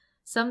game.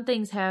 Some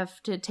things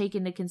have to take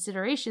into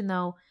consideration,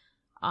 though,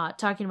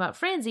 talking about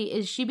Franzi,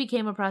 is she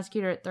became a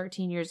prosecutor at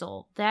 13 years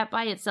old. That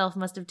by itself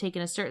must have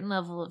taken a certain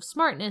level of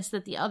smartness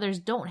that the others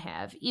don't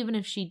have, even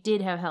if she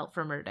did have help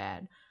from her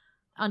dad.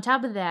 On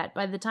top of that,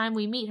 by the time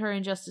we meet her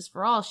in Justice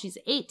for All, she's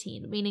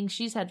 18, meaning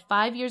she's had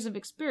 5 years of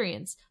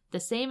experience,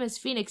 the same as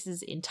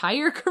Phoenix's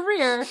entire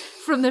career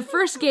from the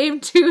first game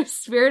to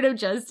Spirit of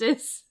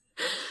Justice.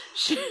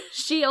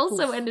 She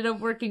also ended up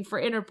working for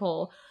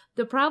Interpol.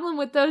 The problem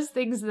with those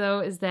things, though,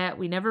 is that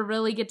we never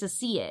really get to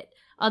see it.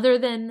 Other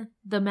than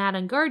the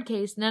Matt Guard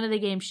case, none of the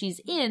games she's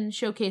in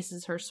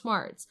showcases her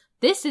smarts.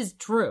 This is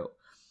true.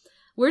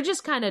 We're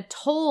just kind of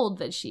told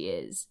that she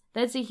is.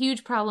 That's a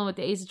huge problem with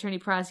the Ace Attorney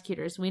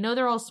prosecutors. We know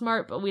they're all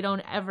smart, but we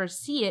don't ever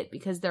see it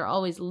because they're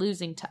always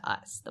losing to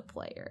us, the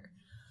player.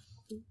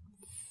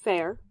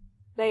 Fair.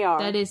 They are.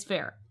 That is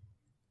fair.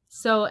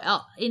 So,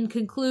 in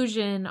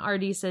conclusion,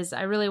 RD says,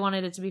 I really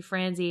wanted it to be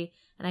Franzi,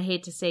 and I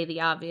hate to say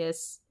the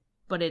obvious,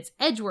 but it's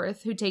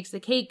Edgeworth who takes the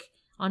cake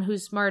on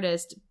who's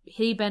smartest.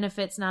 He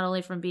benefits not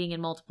only from being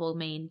in multiple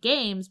main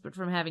games, but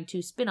from having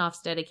 2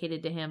 spin-offs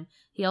dedicated to him.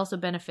 He also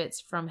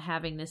benefits from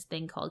having this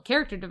thing called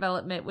character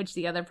development, which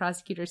the other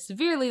prosecutors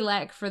severely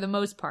lack for the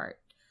most part.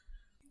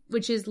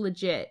 Which is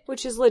legit.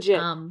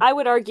 I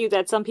would argue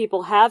that some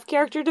people have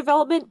character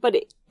development, but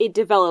it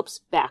develops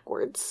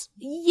backwards.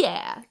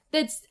 Yeah.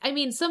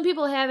 Some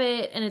people have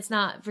it, and it's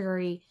not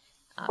very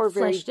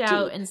fleshed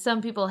out, and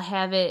some people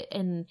have it,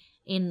 and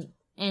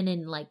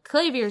in like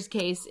Clavier's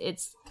case,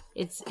 it's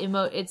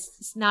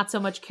not so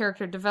much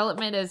character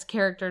development as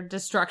character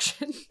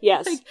destruction.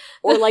 Yes.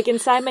 Or like in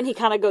Simon, he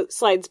kind of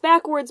slides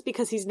backwards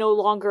because he no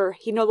longer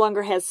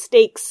has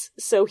stakes,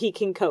 so he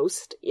can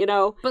coast, you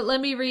know? But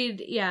let me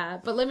read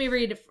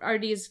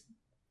RD's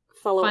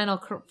final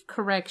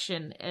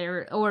correction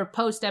or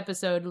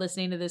post-episode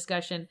listening to the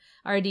discussion.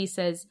 RD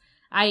says,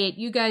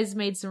 you guys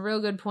made some real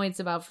good points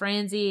about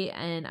Franzi,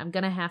 and I'm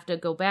gonna have to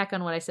go back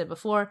on what I said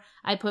before.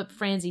 I put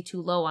Franzi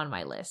too low on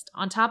my list.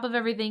 On top of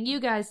everything you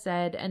guys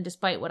said, and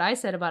despite what I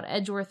said about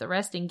Edgeworth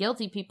arresting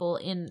guilty people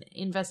in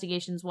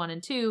Investigations 1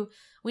 and 2,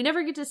 we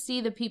never get to see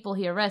the people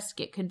he arrests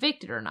get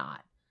convicted or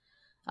not.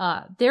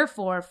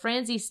 Therefore,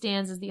 Franzi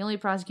stands as the only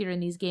prosecutor in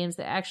these games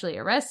that actually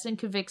arrests and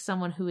convicts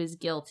someone who is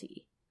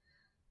guilty.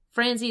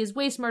 Franzi is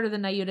way smarter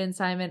than Nayuta and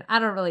Simon. I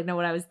don't really know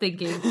what I was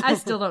thinking. I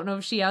still don't know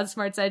if she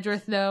outsmarts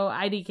Edgeworth, though.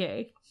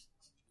 IDK.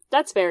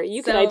 That's fair.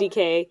 You could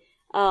IDK.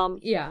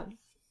 Yeah.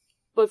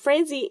 But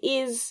Franzi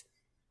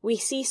we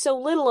see so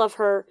little of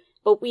her,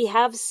 but we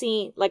have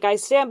seen, like I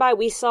stand by,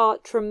 we saw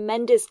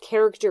tremendous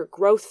character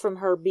growth from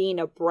her being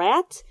a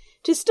brat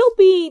to still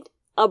being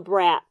a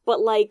brat,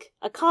 but like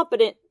a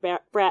competent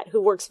brat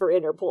who works for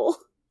Interpol.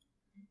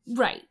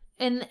 Right.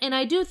 And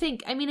I do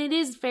think, it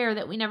is fair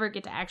that we never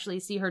get to actually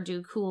see her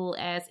do cool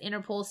ass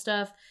Interpol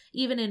stuff.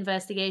 Even in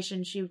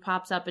Investigation, she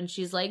pops up and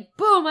she's like,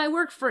 boom, I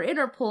work for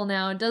Interpol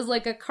now, and does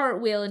like a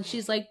cartwheel, and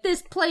she's like,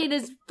 this plane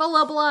is full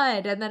of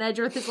blood. And then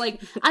Edgeworth is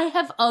like, I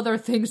have other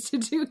things to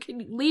do. Can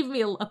you leave me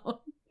alone?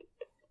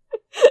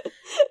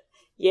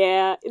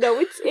 Yeah, no,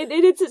 it's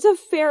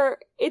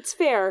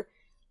fair.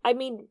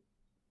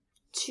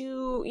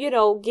 to, you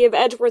know, give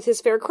Edgeworth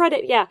his fair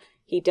credit, yeah,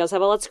 he does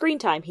have a lot of screen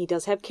time. He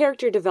does have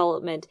character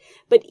development.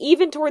 But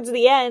even towards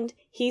the end,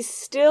 he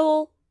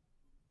still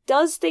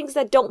does things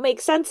that don't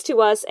make sense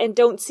to us and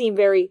don't seem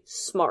very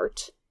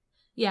smart.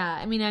 Yeah,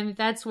 I mean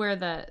that's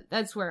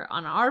where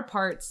on our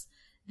parts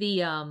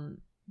the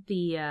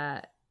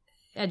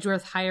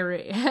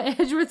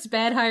Edgeworth's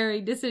bad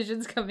hiring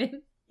decisions come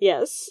in.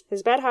 Yes,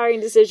 his bad hiring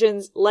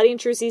decisions, letting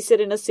Trucy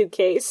sit in a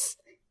suitcase.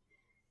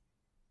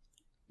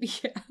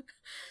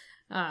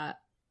 Yeah.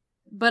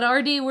 But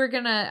RD,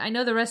 I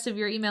know the rest of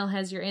your email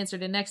has your answer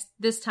to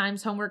this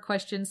time's homework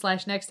question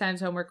 / next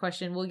time's homework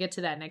question. We'll get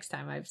to that next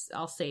time.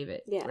 I'll save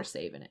it. Yeah. We're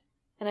saving it.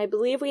 And I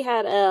believe we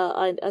had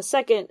a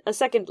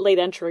second late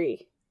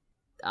entry.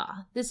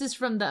 This is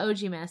from the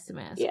OG Master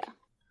Mask. Yeah.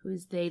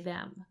 Who's they,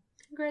 them.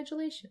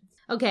 Congratulations.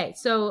 Okay,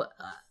 so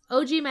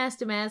OG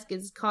Master Mask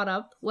is caught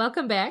up.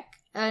 Welcome back.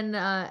 And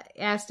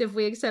asked if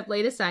we accept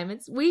late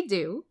assignments. We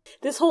do.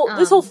 This whole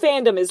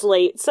fandom is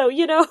late, so,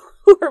 you know,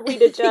 who are we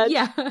to judge?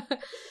 Yeah.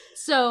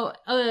 So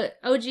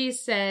OG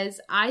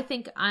says, I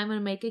think I'm going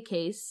to make a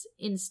case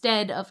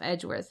instead of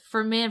Edgeworth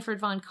for Manfred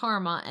von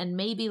Karma and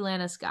maybe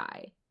Lana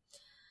Skye.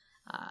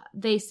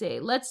 They say,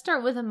 let's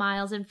start with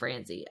Miles and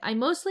Francie. I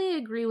mostly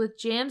agree with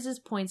Jams's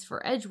points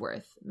for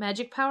Edgeworth.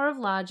 Magic power of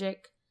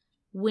logic,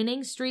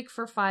 winning streak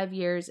for 5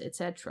 years,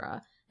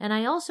 etc. And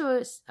I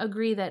also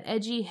agree that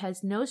Edgy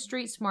has no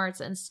street smarts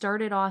and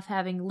started off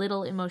having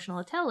little emotional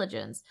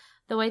intelligence,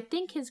 though I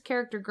think his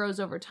character grows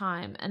over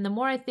time. And the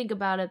more I think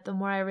about it, the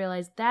more I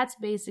realize that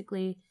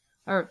basically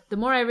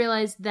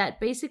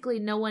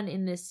no one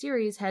in this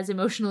series has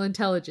emotional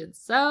intelligence.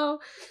 So,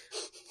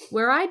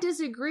 where I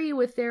disagree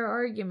with their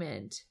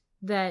argument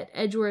that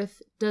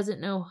Edgeworth doesn't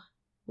know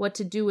what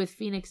to do with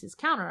Phoenix's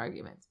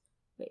counter-argument.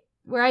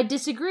 Where I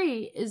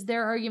disagree is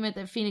their argument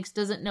that Phoenix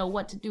doesn't know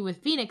what to do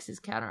with Phoenix's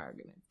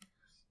counter-argument.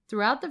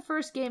 Throughout the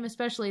first game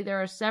especially,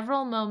 there are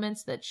several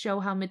moments that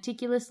show how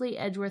meticulously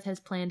Edgeworth has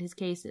planned his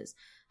cases,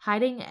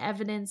 hiding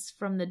evidence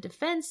from the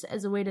defense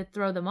as a way to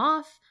throw them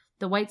off,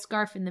 the white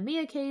scarf in the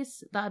Mia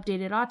case, the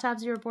updated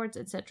autopsy reports,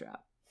 etc.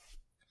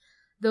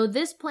 Though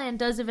this plan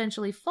does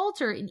eventually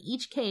falter in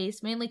each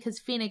case, mainly because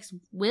Phoenix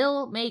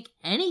will make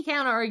any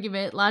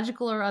counter-argument,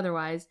 logical or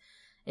otherwise,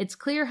 it's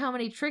clear how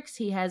many tricks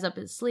he has up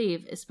his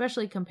sleeve,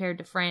 especially compared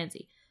to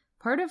Francie.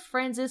 Part of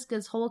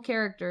Franziska's whole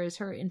character is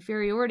her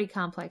inferiority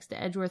complex to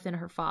Edgeworth and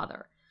her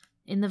father.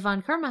 In the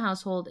Von Karma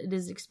household, it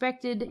is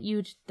expected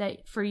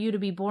for you to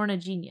be born a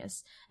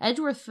genius.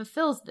 Edgeworth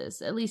fulfills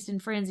this, at least in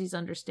Franzie's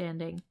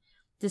understanding,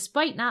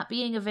 despite not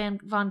being a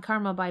Von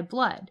Karma by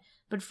blood.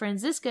 But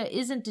Franziska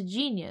isn't a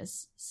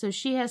genius, so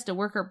she has to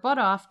work her butt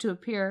off to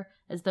appear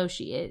as though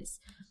she is.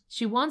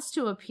 She wants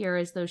to appear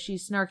as though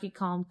she's snarky,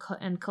 calm,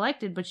 and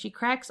collected, but she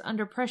cracks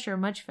under pressure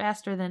much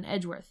faster than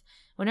Edgeworth.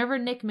 Whenever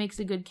Nick makes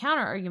a good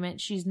counter-argument,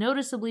 she's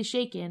noticeably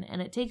shaken,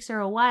 and it takes her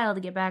a while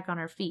to get back on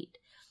her feet.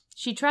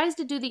 She tries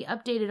to do the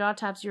updated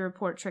autopsy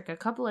report trick a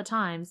couple of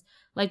times,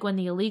 like when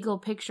the illegal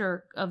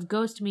picture of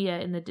Ghost Mia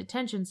in the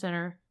detention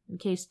center in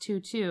case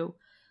 2-2,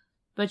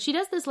 but she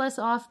does this less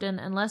often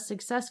and less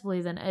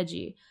successfully than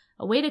Edgy.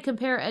 A way to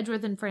compare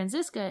Edgeworth and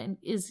Franziska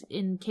is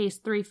in case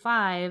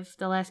 3-5,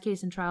 the last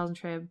case in Trials and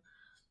Trib,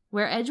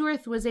 where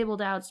Edgeworth was able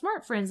to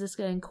outsmart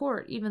Franziska in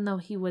court, even though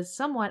he was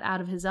somewhat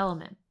out of his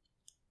element.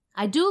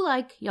 I do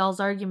like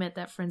y'all's argument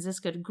that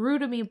Franziska grew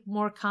to be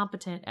more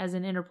competent as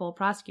an Interpol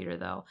prosecutor,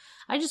 though.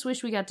 I just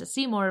wish we got to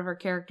see more of her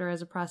character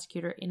as a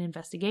prosecutor in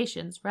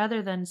investigations,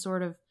 rather than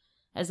sort of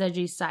as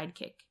Edgy's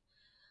sidekick.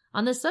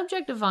 On the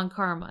subject of Von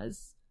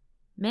Karmas,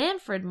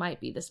 Manfred might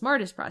be the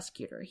smartest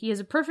prosecutor. He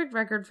has a perfect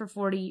record for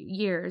 40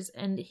 years,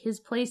 and his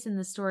place in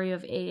the story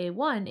of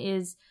AA1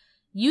 is,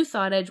 you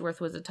thought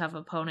Edgeworth was a tough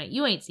opponent,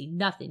 you ain't seen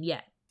nothing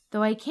yet.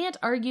 Though I can't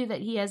argue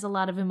that he has a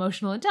lot of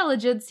emotional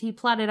intelligence, he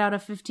plotted out a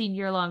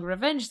 15-year-long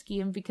revenge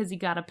scheme because he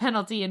got a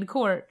penalty in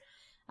court.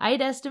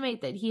 I'd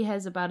estimate that he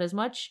has about as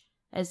much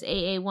as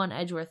AA1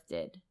 Edgeworth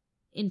did.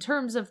 In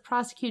terms of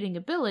prosecuting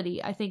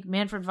ability, I think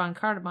Manfred von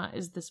Karma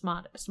is the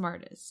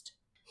smartest.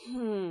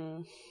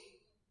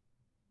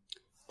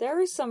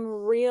 There are some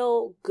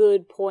real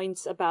good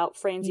points about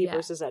Francie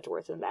versus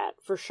Edgeworth in that,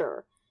 for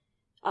sure.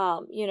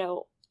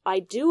 I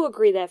do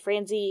agree that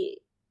Francie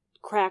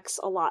cracks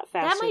a lot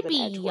faster than Edgeworth. That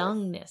might be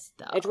youngness,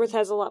 though. Edgeworth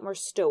has a lot more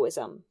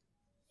stoicism.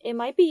 It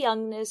might be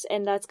youngness,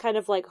 and that's kind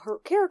of like her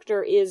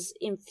character is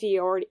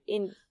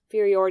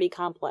inferiority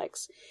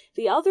complex.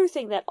 The other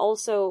thing that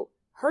also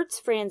hurts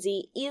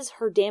Francie is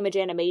her damage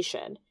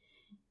animation.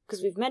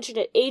 Because we've mentioned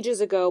it ages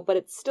ago, but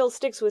it still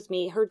sticks with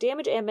me. Her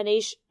damage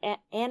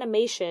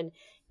animation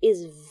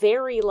is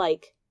very,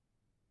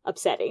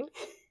 upsetting.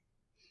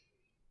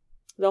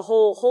 The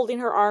whole holding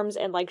her arms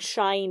and,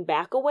 shying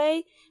back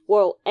away.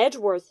 Well,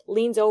 Edgeworth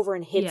leans over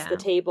and hits the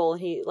table,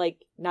 and he,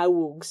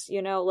 nawoogs,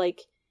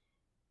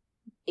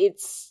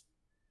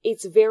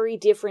 it's very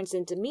different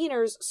in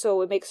demeanors,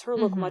 so it makes her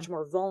look much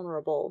more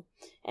vulnerable,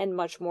 and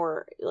much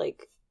more,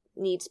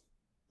 needs,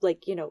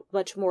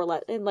 much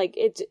more, and,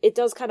 it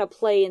does kind of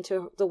play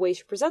into the way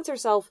she presents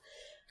herself.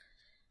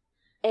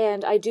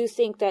 And I do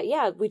think that,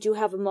 we do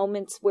have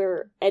moments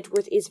where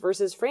Edgeworth is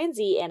versus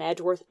Francie, and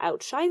Edgeworth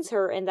outshines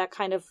her, and that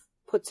kind of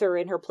puts her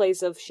in her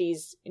place of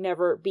she's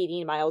never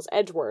beating Miles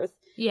Edgeworth.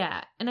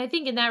 Yeah, and I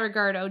think in that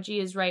regard, OG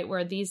is right,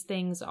 where these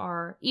things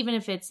are, even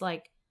if it's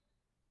like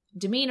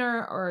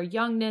demeanor or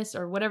youngness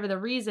or whatever the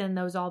reason,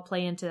 those all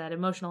play into that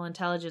emotional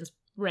intelligence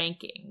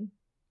ranking.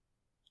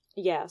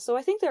 Yeah, so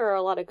I think there are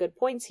a lot of good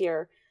points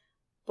here,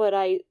 but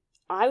I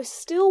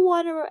still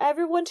want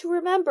everyone to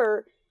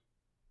remember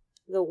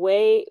the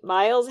way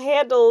Miles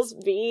handles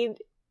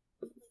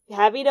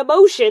having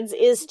emotions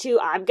is to,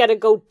 I'm gonna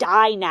go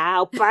die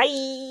now,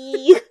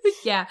 bye!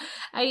 Yeah,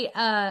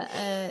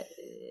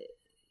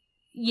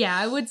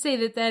 I would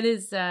say that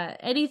is,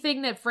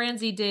 anything that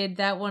Francie did,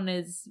 that one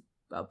is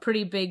a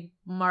pretty big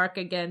mark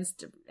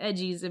against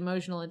Edgy's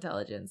emotional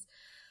intelligence.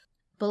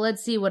 But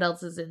let's see what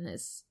else is in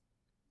this.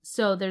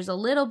 So there's a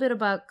little bit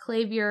about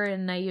Clavier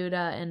and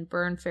Nyuta and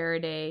Byrne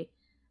Faraday,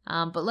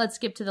 but let's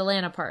skip to the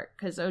Lana part,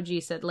 because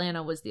OG said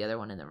Lana was the other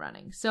one in the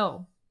running.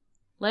 So,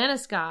 Lana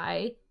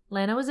Skye.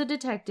 Lana was a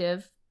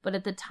detective, but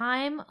at the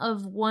time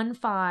of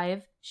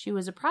 1-5, she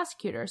was a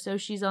prosecutor, so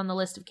she's on the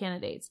list of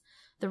candidates.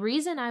 The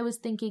reason I was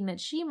thinking that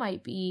she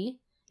might be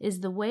is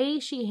the way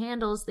she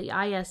handles the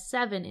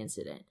IS-7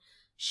 incident.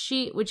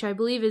 Which I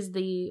believe is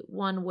the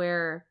one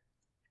where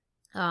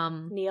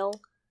Neil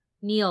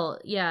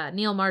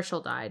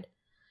Marshall died.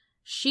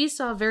 She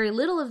saw very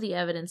little of the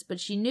evidence, but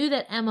she knew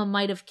that Emma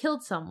might have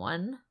killed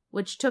someone,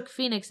 which took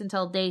Phoenix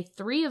until day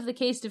 3 of the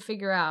case to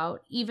figure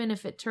out, even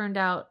if it turned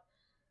out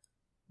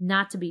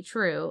not to be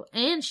true.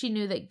 And she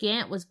knew that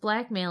Gant was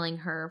blackmailing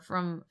her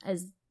from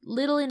as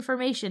little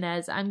information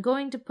as, I'm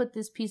going to put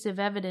this piece of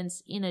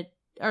evidence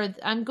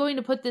I'm going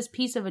to put this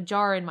piece of a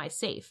jar in my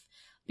safe.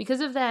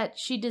 Because of that,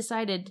 she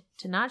decided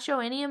to not show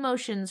any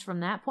emotions from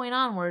that point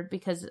onward,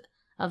 because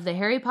of the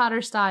Harry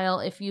Potter style,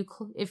 if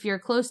you're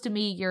close to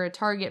me, you're a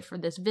target for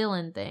this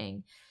villain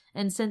thing.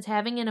 And since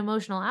having an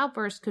emotional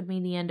outburst could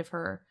mean the end of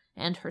her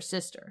and her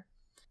sister.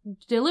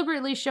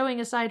 Deliberately showing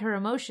aside her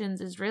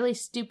emotions is really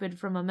stupid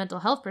from a mental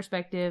health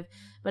perspective,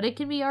 but it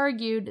can be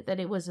argued that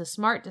it was a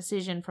smart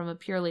decision from a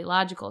purely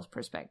logical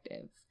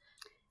perspective.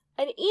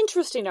 An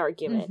interesting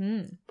argument.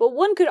 Mm-hmm. But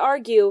one could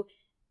argue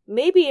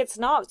maybe it's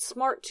not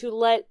smart to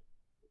let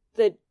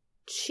the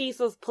chief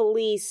of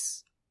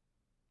police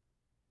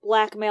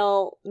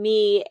blackmail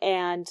me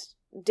and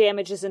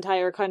damage this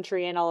entire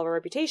country and all of our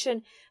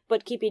reputation,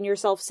 but keeping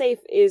yourself safe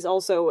is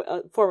also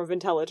a form of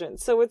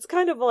intelligence. So it's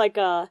kind of like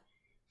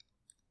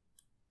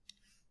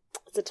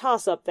it's a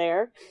toss-up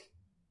there.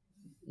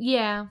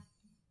 Yeah.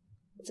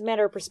 It's a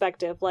matter of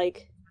perspective.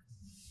 Like,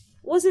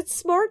 was it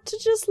smart to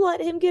just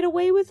let him get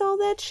away with all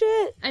that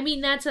shit? I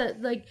mean,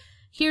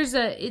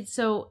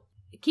 so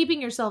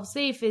keeping yourself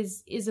safe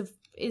is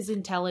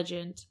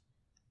intelligent.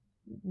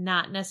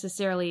 Not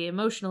necessarily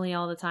emotionally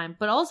all the time,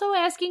 but also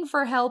asking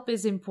for help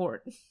is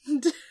important.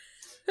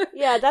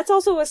 Yeah, that's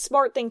also a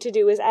smart thing to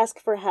do, is ask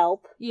for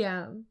help.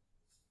 Yeah.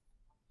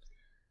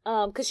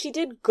 Because she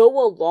did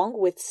go along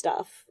with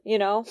stuff, you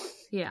know?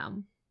 Yeah.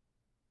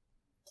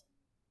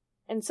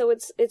 And so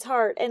it's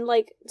hard. And,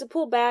 like, to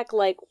pull back,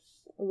 like,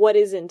 what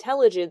is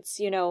intelligence,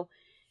 you know?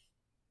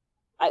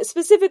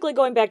 Specifically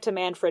going back to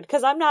Manfred,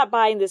 because I'm not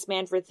buying this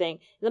Manfred thing.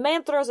 The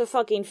man throws a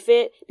fucking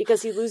fit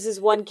because he loses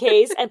one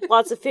case and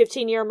plots a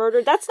 15-year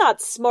murder. That's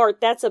not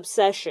smart, that's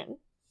obsession.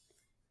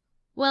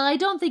 Well, I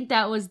don't think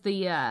that was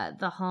the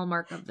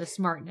hallmark of the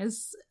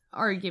smartness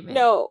argument.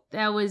 No,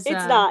 that was.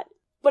 It's not,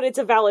 but it's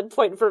a valid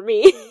point for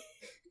me.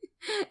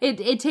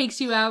 It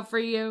takes you out for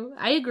you.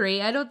 I agree.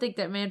 I don't think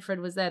that Manfred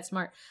was that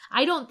smart.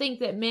 I don't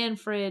think that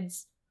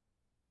Manfred's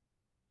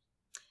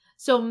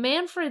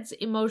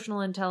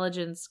emotional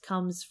intelligence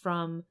comes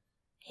from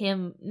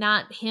him,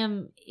 not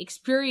him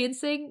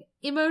experiencing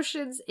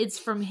emotions. It's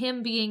from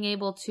him being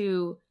able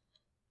to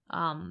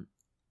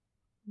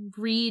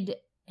read,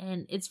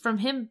 and it's from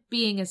him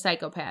being a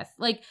psychopath.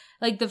 Like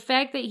the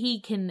fact that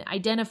he can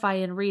identify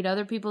and read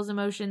other people's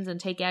emotions and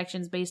take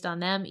actions based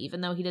on them,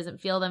 even though he doesn't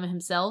feel them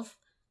himself.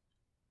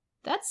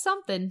 That's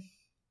something.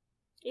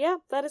 Yeah,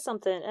 that is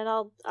something, and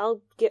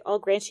I'll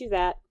grant you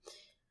that.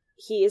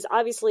 He is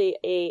obviously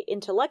a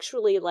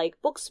intellectually,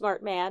 like, book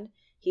smart man.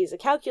 He's a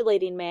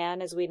calculating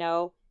man, as we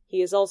know.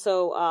 He is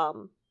also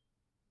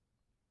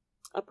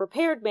a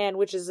prepared man,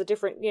 which is a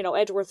different, you know,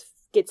 Edgeworth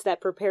gets that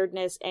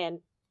preparedness and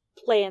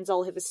plans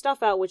all of his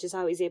stuff out, which is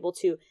how he's able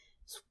to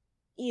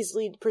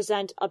easily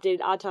present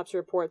updated autopsy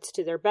reports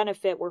to their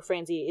benefit, where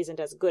Francie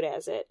isn't as good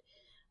as it.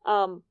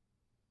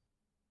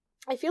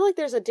 I feel like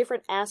there's a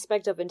different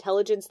aspect of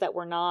intelligence that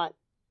we're not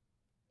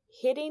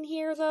hitting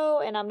here, though,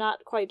 and I'm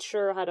not quite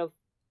sure how to...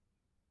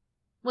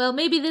 Well,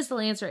 maybe this will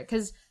answer it,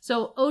 because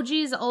so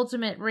OG's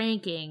ultimate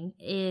ranking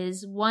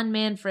is 1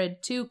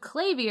 Manfred, 2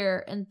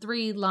 Clavier, and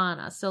 3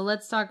 Lana. So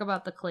let's talk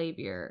about the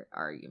Clavier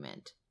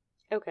argument.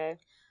 Okay.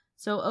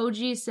 So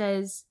OG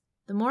says,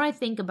 the more I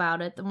think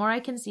about it, the more I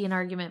can see an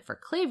argument for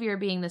Clavier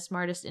being the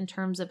smartest in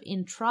terms of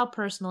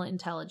intrapersonal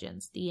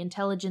intelligence, the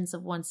intelligence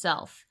of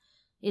oneself.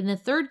 In the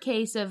third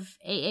case of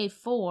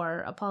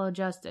AA4, Apollo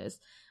Justice,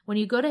 When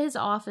you go to his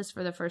office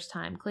for the first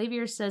time,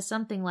 Clavier says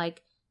something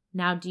like,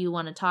 "Now do you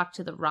want to talk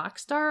to the rock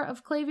star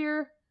of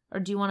Clavier? Or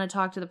do you want to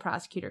talk to the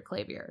prosecutor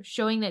Clavier?"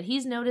 Showing that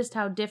he's noticed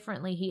how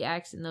differently he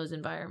acts in those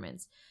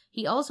environments.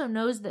 He also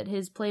knows that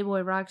his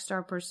playboy rock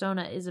star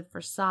persona is a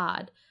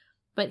facade,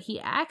 but he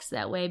acts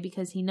that way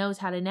because he knows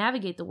how to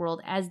navigate the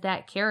world as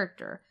that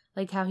character,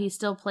 like how he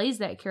still plays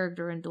that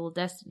character in Dual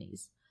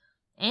Destinies.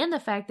 And the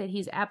fact that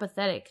he's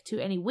apathetic to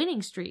any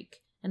winning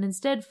streak and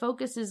instead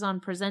focuses on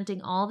presenting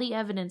all the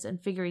evidence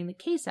and figuring the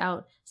case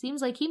out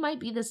seems like he might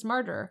be the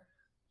smarter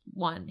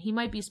one. He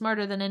might be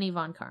smarter than any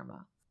Von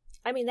Karma.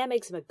 I mean, that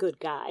makes him a good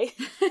guy.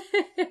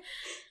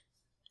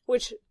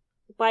 Which,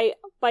 by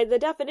the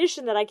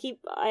definition that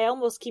I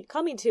almost keep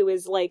coming to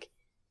is like,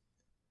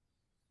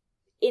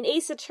 in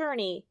Ace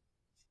Attorney,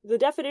 the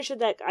definition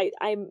that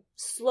I'm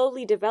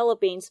slowly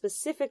developing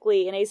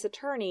specifically in Ace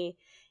Attorney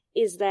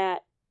is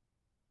that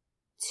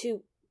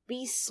to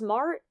be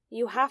smart,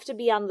 you have to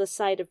be on the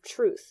side of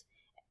truth.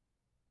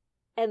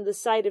 And the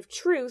side of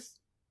truth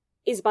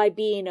is by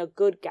being a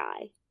good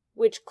guy,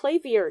 which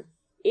Clavier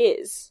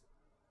is.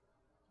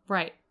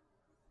 Right.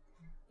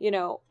 You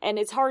know, and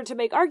it's hard to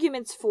make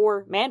arguments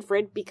for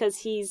Manfred because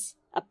he's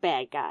a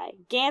bad guy.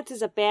 Gantz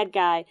is a bad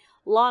guy.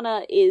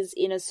 Lana is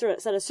in a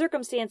set of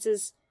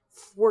circumstances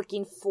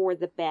working for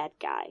the bad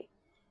guy.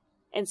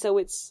 And so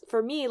it's,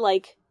 for me,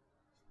 like,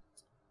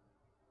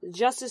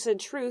 justice and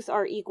truth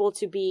are equal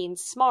to being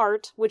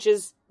smart, which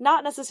is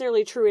not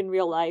necessarily true in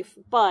real life,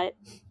 but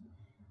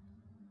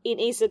in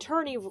Ace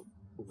Attorney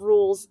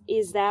rules,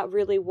 is that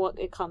really what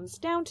it comes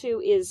down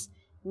to, is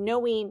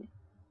knowing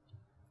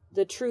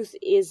the truth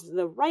is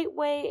the right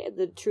way,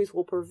 the truth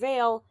will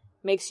prevail,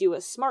 makes you a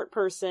smart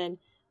person.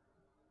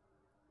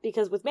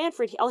 Because with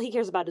Manfred, all he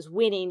cares about is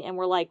winning, and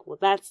we're like, well,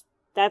 that's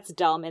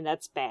dumb and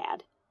that's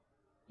bad.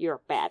 You're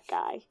a bad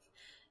guy.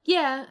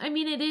 Yeah, I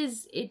mean,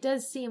 it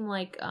does seem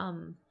like,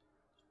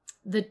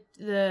 the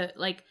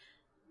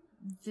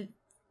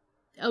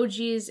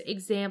OG's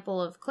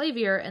example of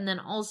Clavier, and then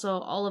also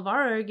all of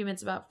our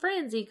arguments about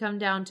Franzi come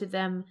down to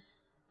them,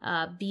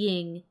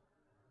 being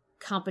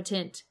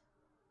competent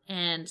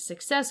and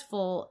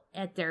successful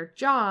at their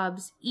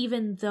jobs,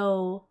 even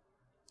though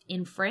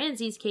in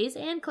Franzi's case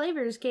and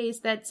Clavier's case,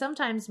 that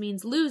sometimes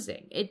means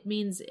losing. It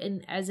means,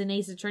 as in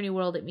Ace Attorney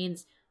world, it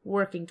means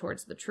working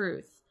towards the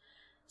truth.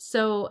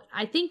 So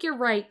I think you're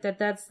right that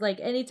that's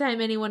like,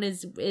 anytime anyone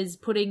is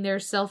putting their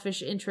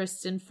selfish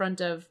interests in front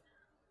of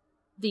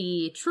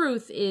the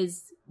truth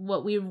is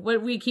what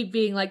we keep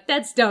being like,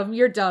 that's dumb,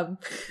 you're dumb.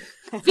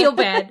 Feel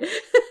bad.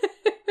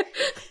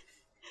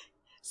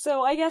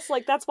 So I guess,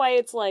 like, that's why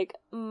it's like,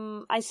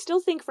 I still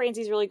think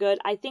Franzi's really good.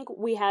 I think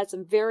we had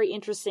some very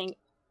interesting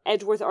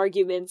Edgeworth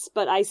arguments,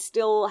 but I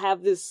still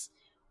have this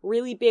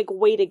really big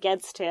weight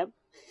against him.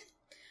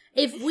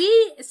 If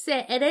we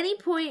said at any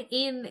point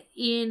in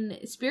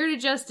Spirit of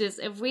Justice,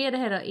 if we had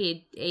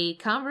a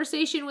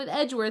conversation with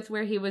Edgeworth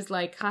where he was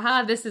like,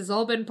 haha, this has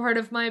all been part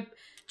of my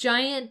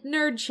giant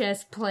nerd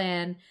chess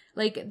plan,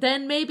 like,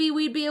 then maybe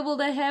we'd be able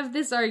to have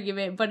this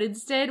argument, but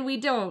instead we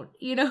don't,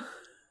 you know?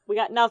 We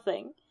got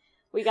nothing.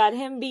 We got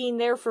him being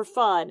there for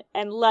fun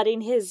and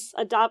letting his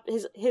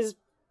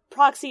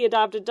proxy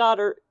adopted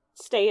daughter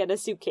stay in a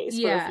suitcase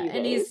for a few days.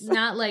 And he's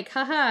not like,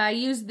 haha, I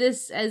used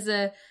this as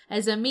a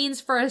means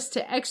for us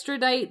to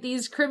extradite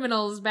these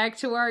criminals back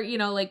to our, you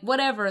know, like,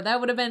 whatever. That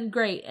would have been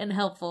great and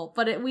helpful,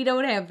 but we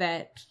don't have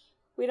that.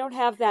 We don't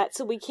have that,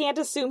 so we can't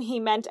assume he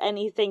meant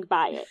anything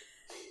by it.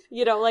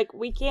 You know, like,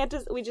 we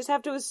just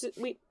have to assume,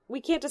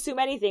 we can't assume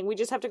anything. We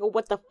just have to go,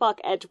 what the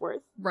fuck,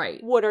 Edgeworth?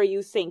 Right. What are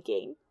you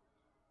thinking?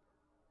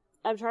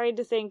 I'm trying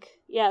to think.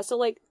 Yeah, so,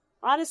 like,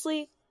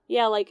 honestly,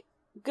 yeah, like,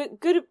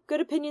 good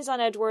opinions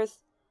on Edgeworth.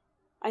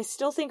 I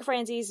still think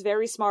Franzi's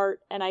very smart,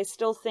 and I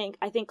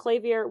think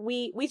Clavier,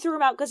 we threw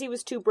him out because he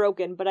was too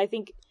broken, but I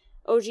think,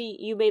 OG,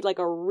 you made, like,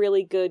 a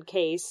really good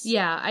case.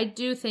 Yeah, I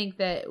do think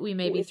that we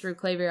maybe threw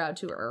Clavier out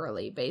too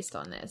early based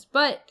on this.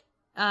 But,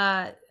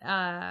 I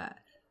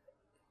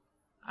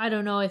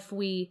don't know if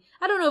we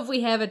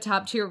have a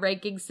top tier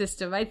ranking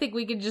system. I think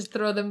we can just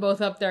throw them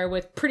both up there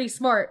with pretty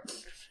smart.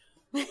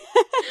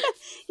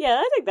 Yeah,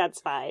 I think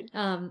that's fine.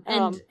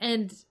 OG,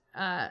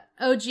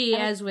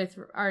 as with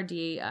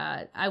RD,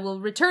 I will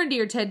return to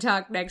your TED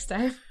Talk next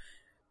time.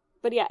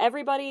 But yeah,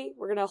 everybody,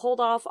 we're gonna hold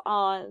off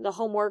on the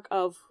homework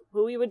of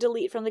who we would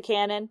delete from the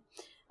canon.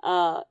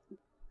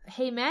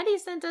 Hey, Maddie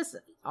sent us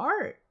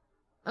art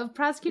of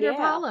Prosecutor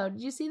Apollo.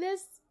 Did you see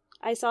this?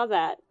 I saw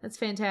that. That's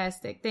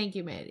fantastic. Thank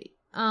you, Maddie.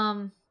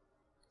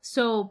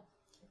 So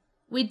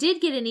we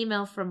did get an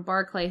email from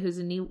Barclay, who's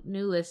a new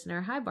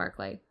listener. Hi,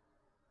 Barclay.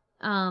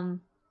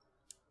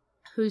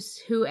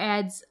 Who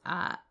adds,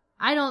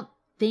 I don't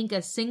think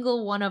a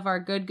single one of our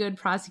good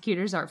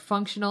prosecutors are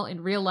functional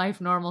in real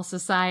life normal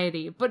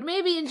society, but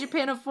maybe in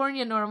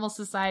Japanifornia normal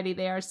society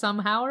they are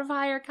somehow of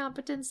higher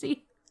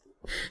competency.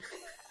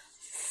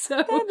 So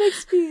that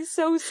makes me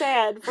so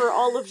sad for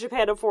all of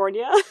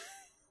Japanifornia.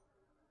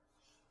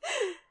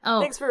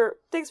 Oh, thanks for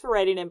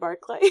writing in,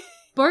 Barclay.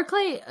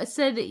 Barclay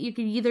said that you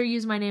could either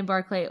use my name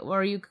Barclay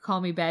or you could call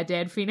me Bad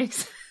Dad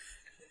Phoenix.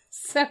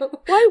 So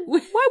why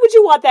would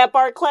you want that,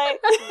 Barclay?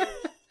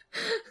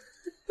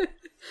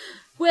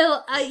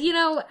 Well,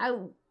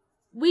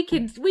 we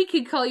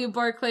could call you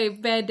Barclay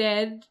Bad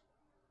Dad.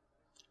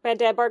 Bad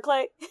Dad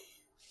Barclay?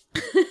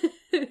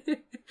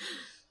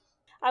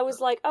 I was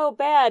like, oh,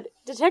 bad.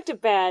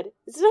 Detective Bad.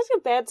 Is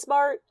Detective Bad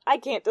smart? I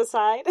can't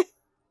decide.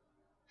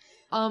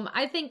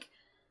 I think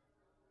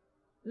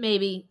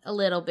maybe a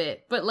little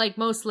bit, but like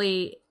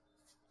mostly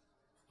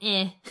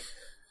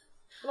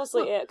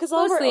Mostly because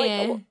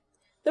mostly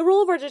the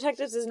role of our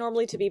detectives is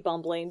normally to be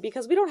bumbling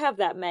because we don't have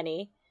that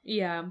many.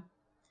 Yeah.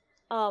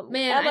 Man,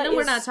 Emma I know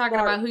we're not is talking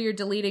smart. about who you're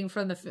deleting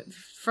from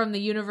the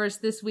universe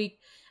this week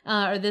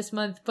or this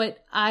month,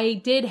 but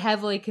I did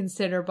heavily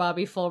consider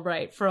Bobby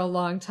Fulbright for a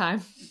long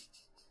time.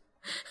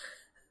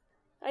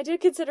 I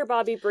did consider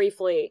Bobby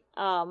briefly,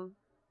 but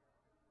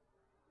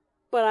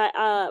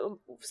I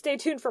stay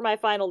tuned for my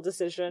final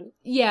decision.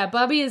 Yeah,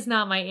 Bobby is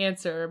not my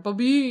answer,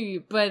 Bobby,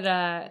 but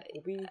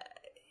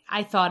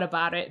I thought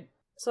about it.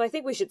 So I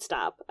think we should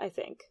stop, I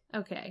think.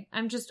 Okay.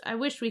 I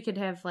wish we could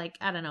have, like,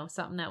 I don't know,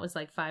 something that was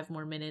like 5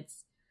 more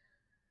minutes.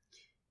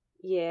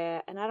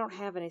 Yeah, and I don't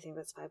have anything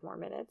that's 5 more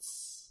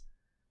minutes.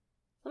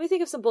 Let me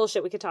think of some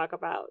bullshit we could talk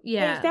about.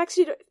 Yeah.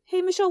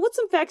 Hey, Michelle, what's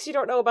some facts you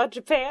don't know about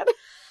Japan?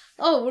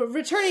 Oh,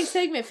 returning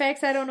segment,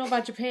 facts I don't know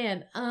about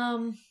Japan.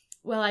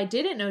 Well, I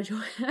didn't know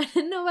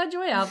about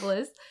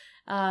Joyopolis.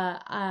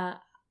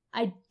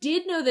 I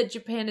did know that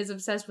Japan is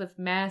obsessed with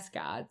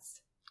mascots.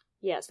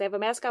 Yes, they have a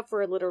mascot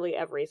for literally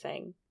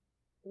everything.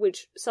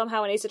 Which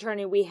somehow in Ace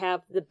Attorney we have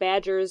the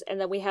badgers and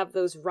then we have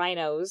those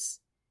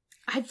rhinos.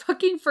 I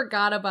fucking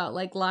forgot about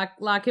like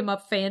lock him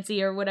up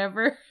fancy or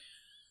whatever.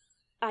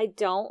 I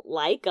don't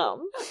like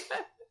them.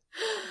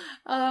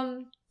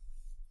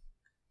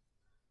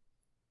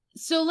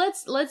 So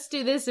let's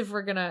do this if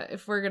we're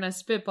gonna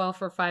spitball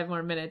for 5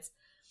 more minutes.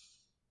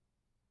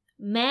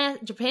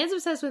 Japan's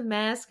obsessed with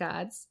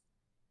mascots.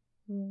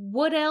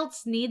 What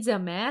else needs a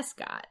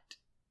mascot?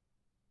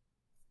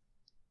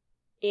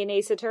 In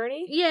Ace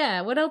Attorney? Yeah,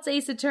 what else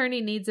Ace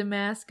Attorney needs a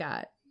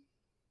mascot?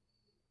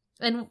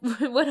 And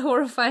what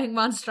horrifying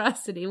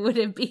monstrosity would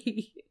it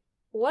be?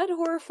 What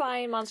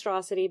horrifying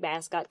monstrosity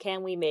mascot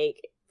can we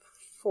make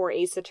for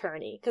Ace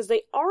Attorney? Because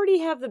they already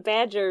have the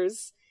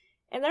badgers,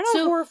 and they're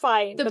not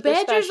horrifying. The but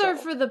they're badgers special. are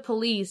for the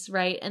police,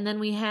 right? And then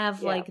we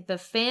have like the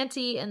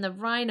Fanty and the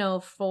Rhino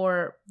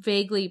for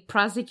vaguely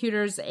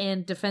prosecutors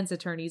and defense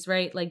attorneys,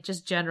 right? Like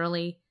just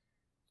generally.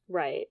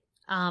 Right.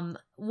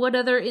 What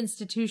other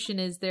institution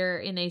is there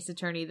in Ace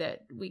Attorney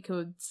that we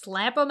could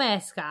slap a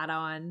mascot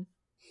on?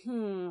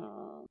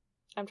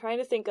 I'm trying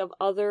to think of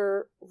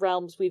other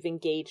realms we've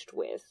engaged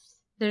with.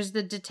 There's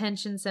the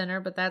detention center,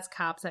 but that's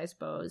cops, I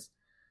suppose.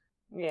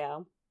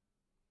 Yeah.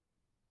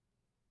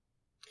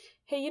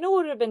 Hey, you know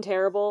what would have been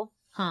terrible?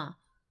 Huh.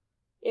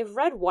 If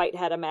Red White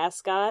had a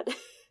mascot.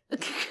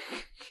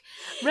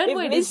 Red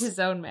White is his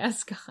own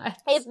mascot.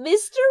 If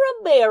Mr.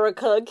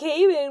 America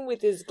came in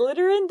with his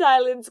glitter and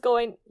diamonds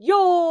going,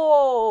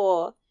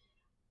 yo!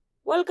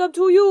 Welcome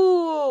to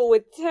you!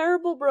 With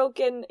terrible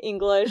broken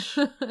English.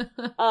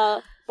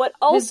 But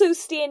also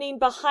standing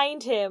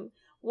behind him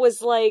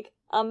was like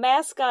a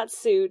mascot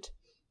suit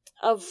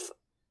of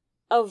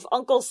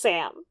Uncle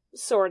Sam,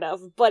 sort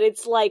of. But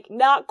it's like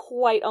not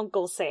quite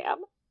Uncle Sam.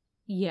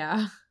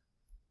 Yeah.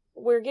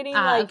 We're getting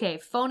like... Okay,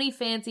 Phony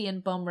Fancy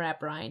and Bum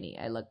Rap Riney.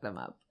 I looked them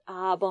up.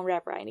 Bone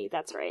Rap Riney,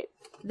 that's right.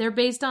 They're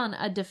based on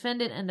a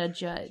defendant and a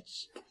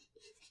judge.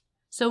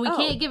 So we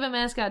can't give a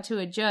mascot to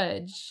a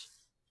judge.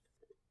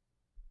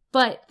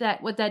 But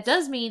what that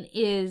does mean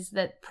is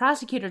that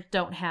prosecutors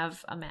don't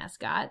have a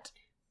mascot.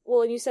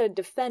 Well, and you said a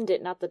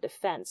defendant, not the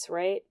defense,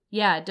 right?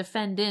 Yeah, a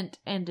defendant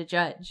and a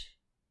judge.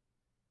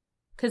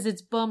 Because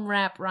it's Bum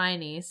Rap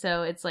Riney,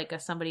 so it's like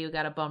somebody who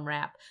got a bum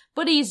rap.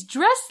 But he's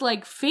dressed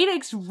like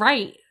Phoenix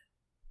Wright.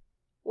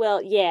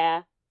 Well,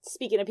 yeah.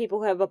 Speaking of people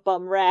who have a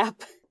bum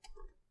rap.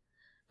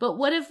 But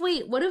what if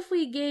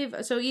we gave,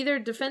 so either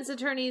defense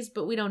attorneys,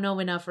 but we don't know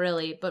enough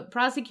really, but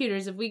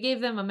prosecutors, if we gave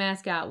them a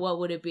mascot, what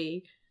would it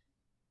be?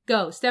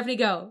 Go, Stephanie,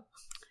 go.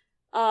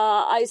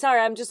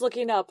 I'm just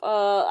looking up.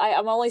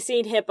 I'm only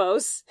seeing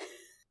hippos.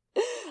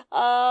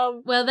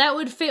 Well, that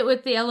would fit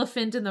with the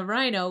elephant and the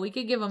rhino. We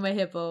could give them a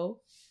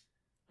hippo.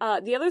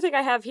 The other thing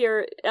I have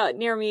here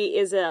near me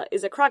is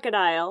a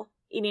crocodile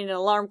eating an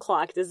alarm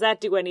clock. Does that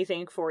do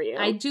anything for you?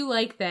 I do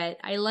like that.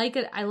 I like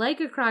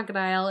a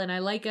crocodile and I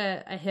like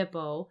a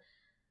hippo.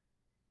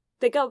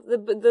 They go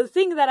the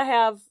thing that I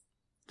have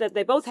that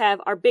they both have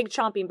are big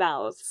chomping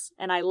mouths,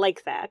 and I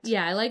like that.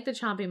 Yeah, I like the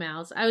chompy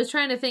mouths. I was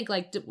trying to think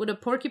like, would a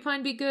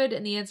porcupine be good?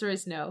 And the answer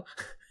is no.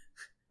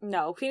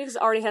 No, Phoenix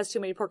already has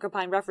too many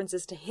porcupine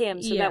references to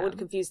him, so that would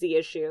confuse the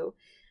issue.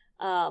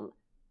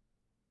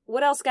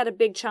 What else got a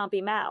big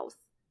chompy mouth?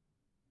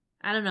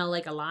 I don't know,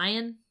 like a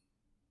lion?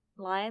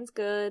 Lion's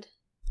good.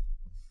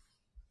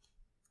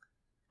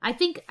 I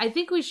think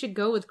we should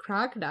go with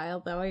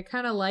crocodile, though. I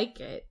kind of like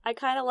it. I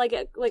kind of like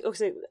it. Like,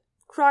 okay,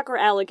 croc or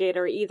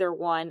alligator, either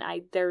one.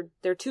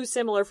 They're too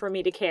similar for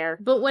me to care.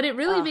 But what it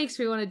really makes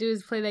me want to do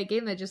is play that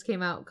game that just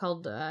came out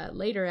called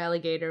Later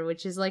Alligator,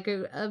 which is like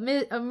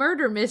a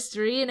murder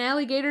mystery in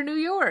Alligator, New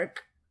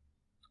York.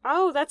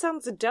 Oh, that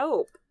sounds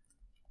dope.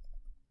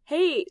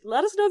 Hey,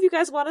 let us know if you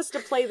guys want us to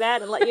play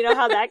that and let you know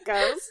how that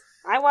goes.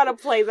 I want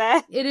to play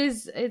that.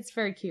 It's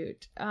very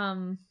cute.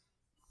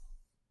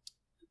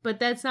 But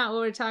that's not what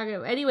we're talking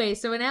about. Anyway,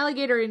 so an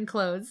alligator in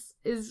clothes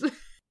is...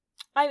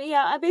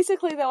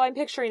 basically, though, I'm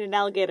picturing an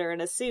alligator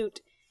in a suit,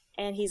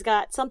 and he's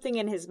got something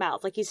in his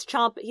mouth. Like, he's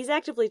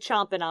actively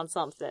chomping on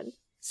something.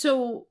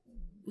 So,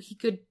 he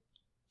could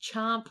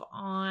chomp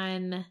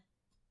on...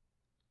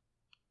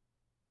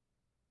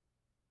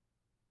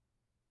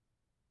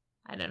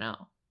 I don't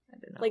know.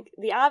 Like,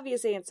 the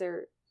obvious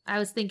answer... I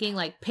was thinking,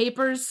 like,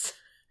 papers.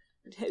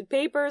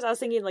 Papers. I was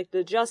thinking, like,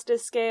 the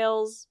justice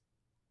scales.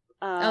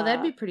 Oh,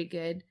 that'd be pretty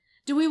good.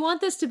 Do we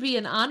want this to be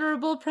an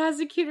honorable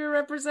prosecutor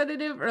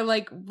representative, or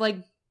like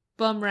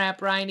bum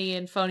rap Riney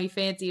and Phony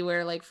Fancy,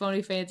 where like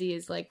Phony Fancy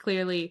is like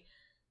clearly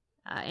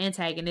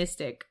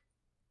antagonistic?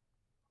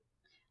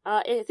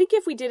 I think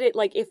if we did it,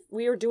 like if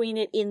we were doing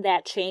it in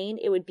that chain,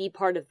 it would be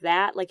part of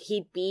that. Like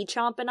he'd be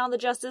chomping on the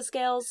justice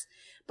scales.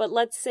 But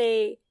let's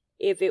say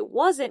if it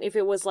wasn't, if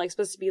it was like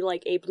supposed to be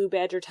like a Blue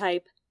Badger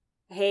type,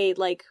 hey,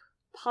 like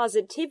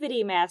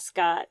positivity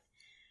mascot,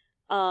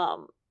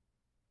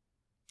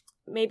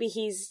 maybe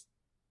he's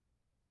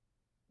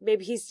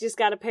just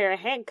got a pair of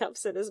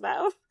handcuffs in his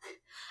mouth.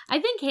 I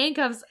think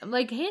handcuffs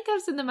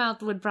in the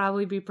mouth would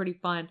probably be pretty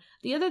fun.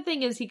 The other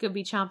thing is he could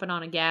be chomping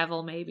on a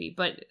gavel maybe,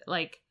 but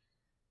like,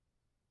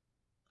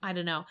 I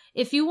don't know.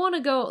 If you want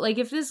to go, like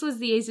if this was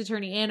the Ace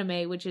Attorney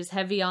anime, which is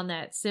heavy on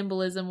that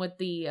symbolism with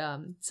the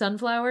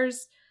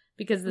sunflowers,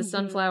 because the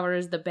sunflower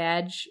is the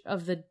badge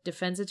of the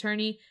defense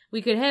attorney,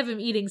 we could have him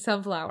eating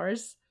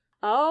sunflowers.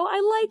 Oh,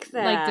 I like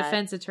that. Like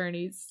defense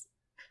attorneys.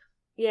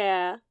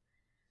 Yeah.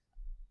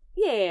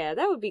 Yeah,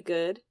 that would be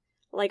good.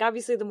 Like,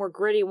 obviously the more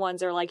gritty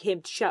ones are like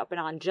him chomping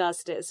on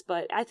justice,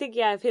 but I think,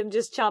 yeah, if him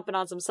just chomping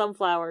on some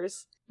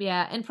sunflowers.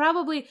 Yeah, and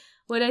probably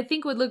what I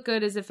think would look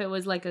good is if it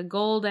was like a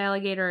gold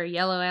alligator or a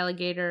yellow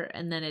alligator,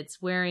 and then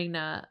it's wearing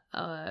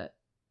a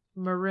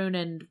maroon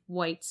and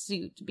white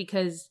suit,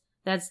 because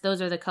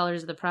those are the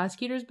colors of the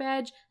prosecutor's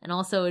badge, and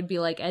also it'd be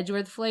like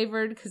Edgeworth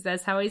flavored, because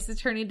that's how Ace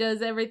Attorney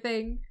does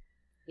everything.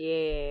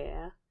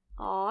 Yeah.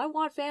 Oh, I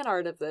want fan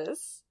art of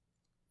this.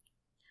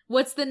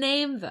 What's the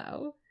name,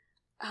 though?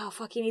 Oh,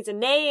 fuck, he needs a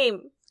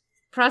name.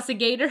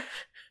 Prosegator?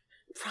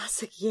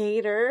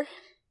 Prosegator.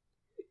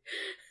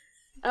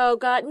 Oh,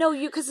 God. No,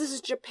 because this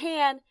is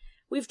Japan.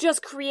 We've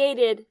just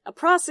created a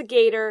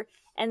prosegator,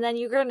 and then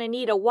you're going to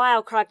need a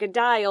wild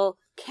crocodile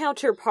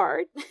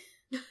counterpart.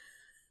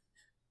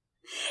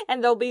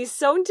 And they'll be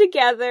sewn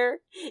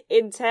together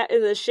in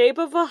the shape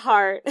of a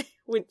heart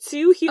with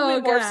two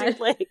human morphing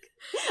legs.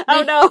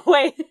 Oh, no,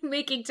 wait.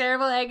 Making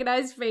terrible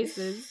agonized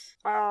faces.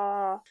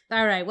 All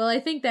right, well,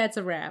 I think that's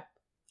a wrap.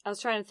 I was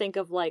trying to think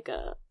of like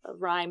a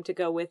rhyme to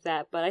go with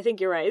that, but I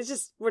think you're right. It's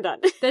just, we're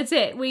done. That's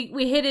it. We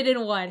hit it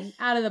in one.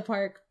 Out of the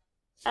park.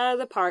 Out of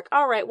the park.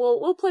 All right,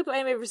 well, we'll play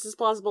Anime vs.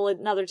 Plausible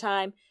another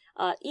time.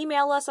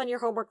 Email us on your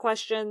homework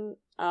question.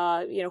 Who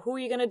are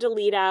you going to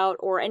delete out,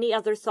 or any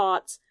other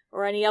thoughts,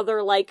 or any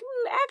other like,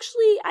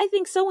 actually, I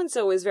think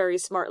so-and-so is very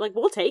smart. Like,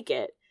 we'll take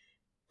it.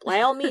 By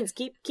all means,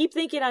 keep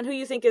thinking on who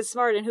you think is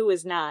smart and who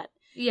is not.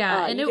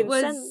 Yeah, and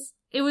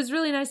it was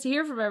really nice to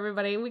hear from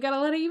everybody. We got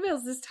a lot of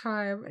emails this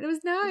time, and it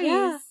was nice.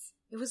 Yeah,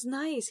 it was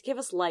nice. Give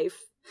us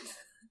life.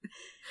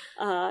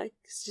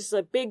 It's just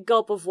a big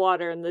gulp of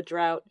water in the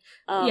drought.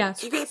 Yeah.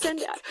 You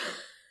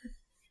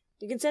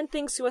can send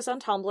things to us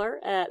on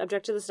Tumblr at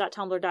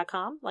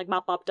objecttothis.tumblr.com, like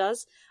MopBop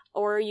does,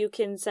 or you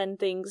can send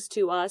things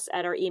to us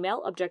at our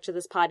email,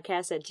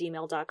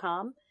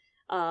 objecttothispodcast@gmail.com.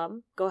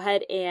 Go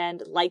ahead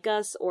and like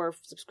us, or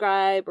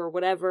subscribe, or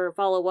whatever.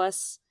 Follow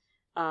us.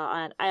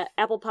 On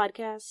Apple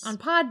Podcasts. On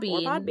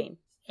Podbean. Or Podbean.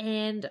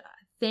 And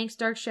thanks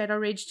Dark Shadow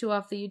Rage 2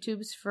 off the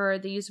YouTubes for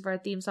the use of our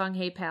theme song,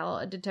 Hey Pal,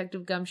 a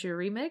Detective Gumshoe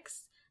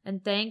remix.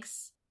 And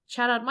thanks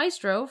Shout Out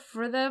Maestro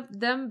for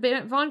them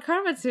Von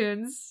Karma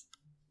tunes.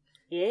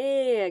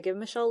 Yeah, give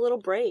Michelle a little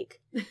break.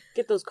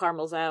 Get those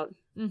caramels out.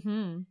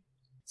 Mm-hmm.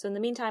 So in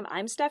the meantime,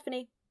 I'm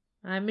Stephanie.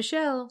 I'm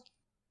Michelle.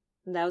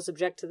 And that was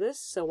Object to This,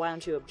 so why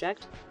don't you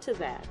object to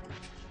that?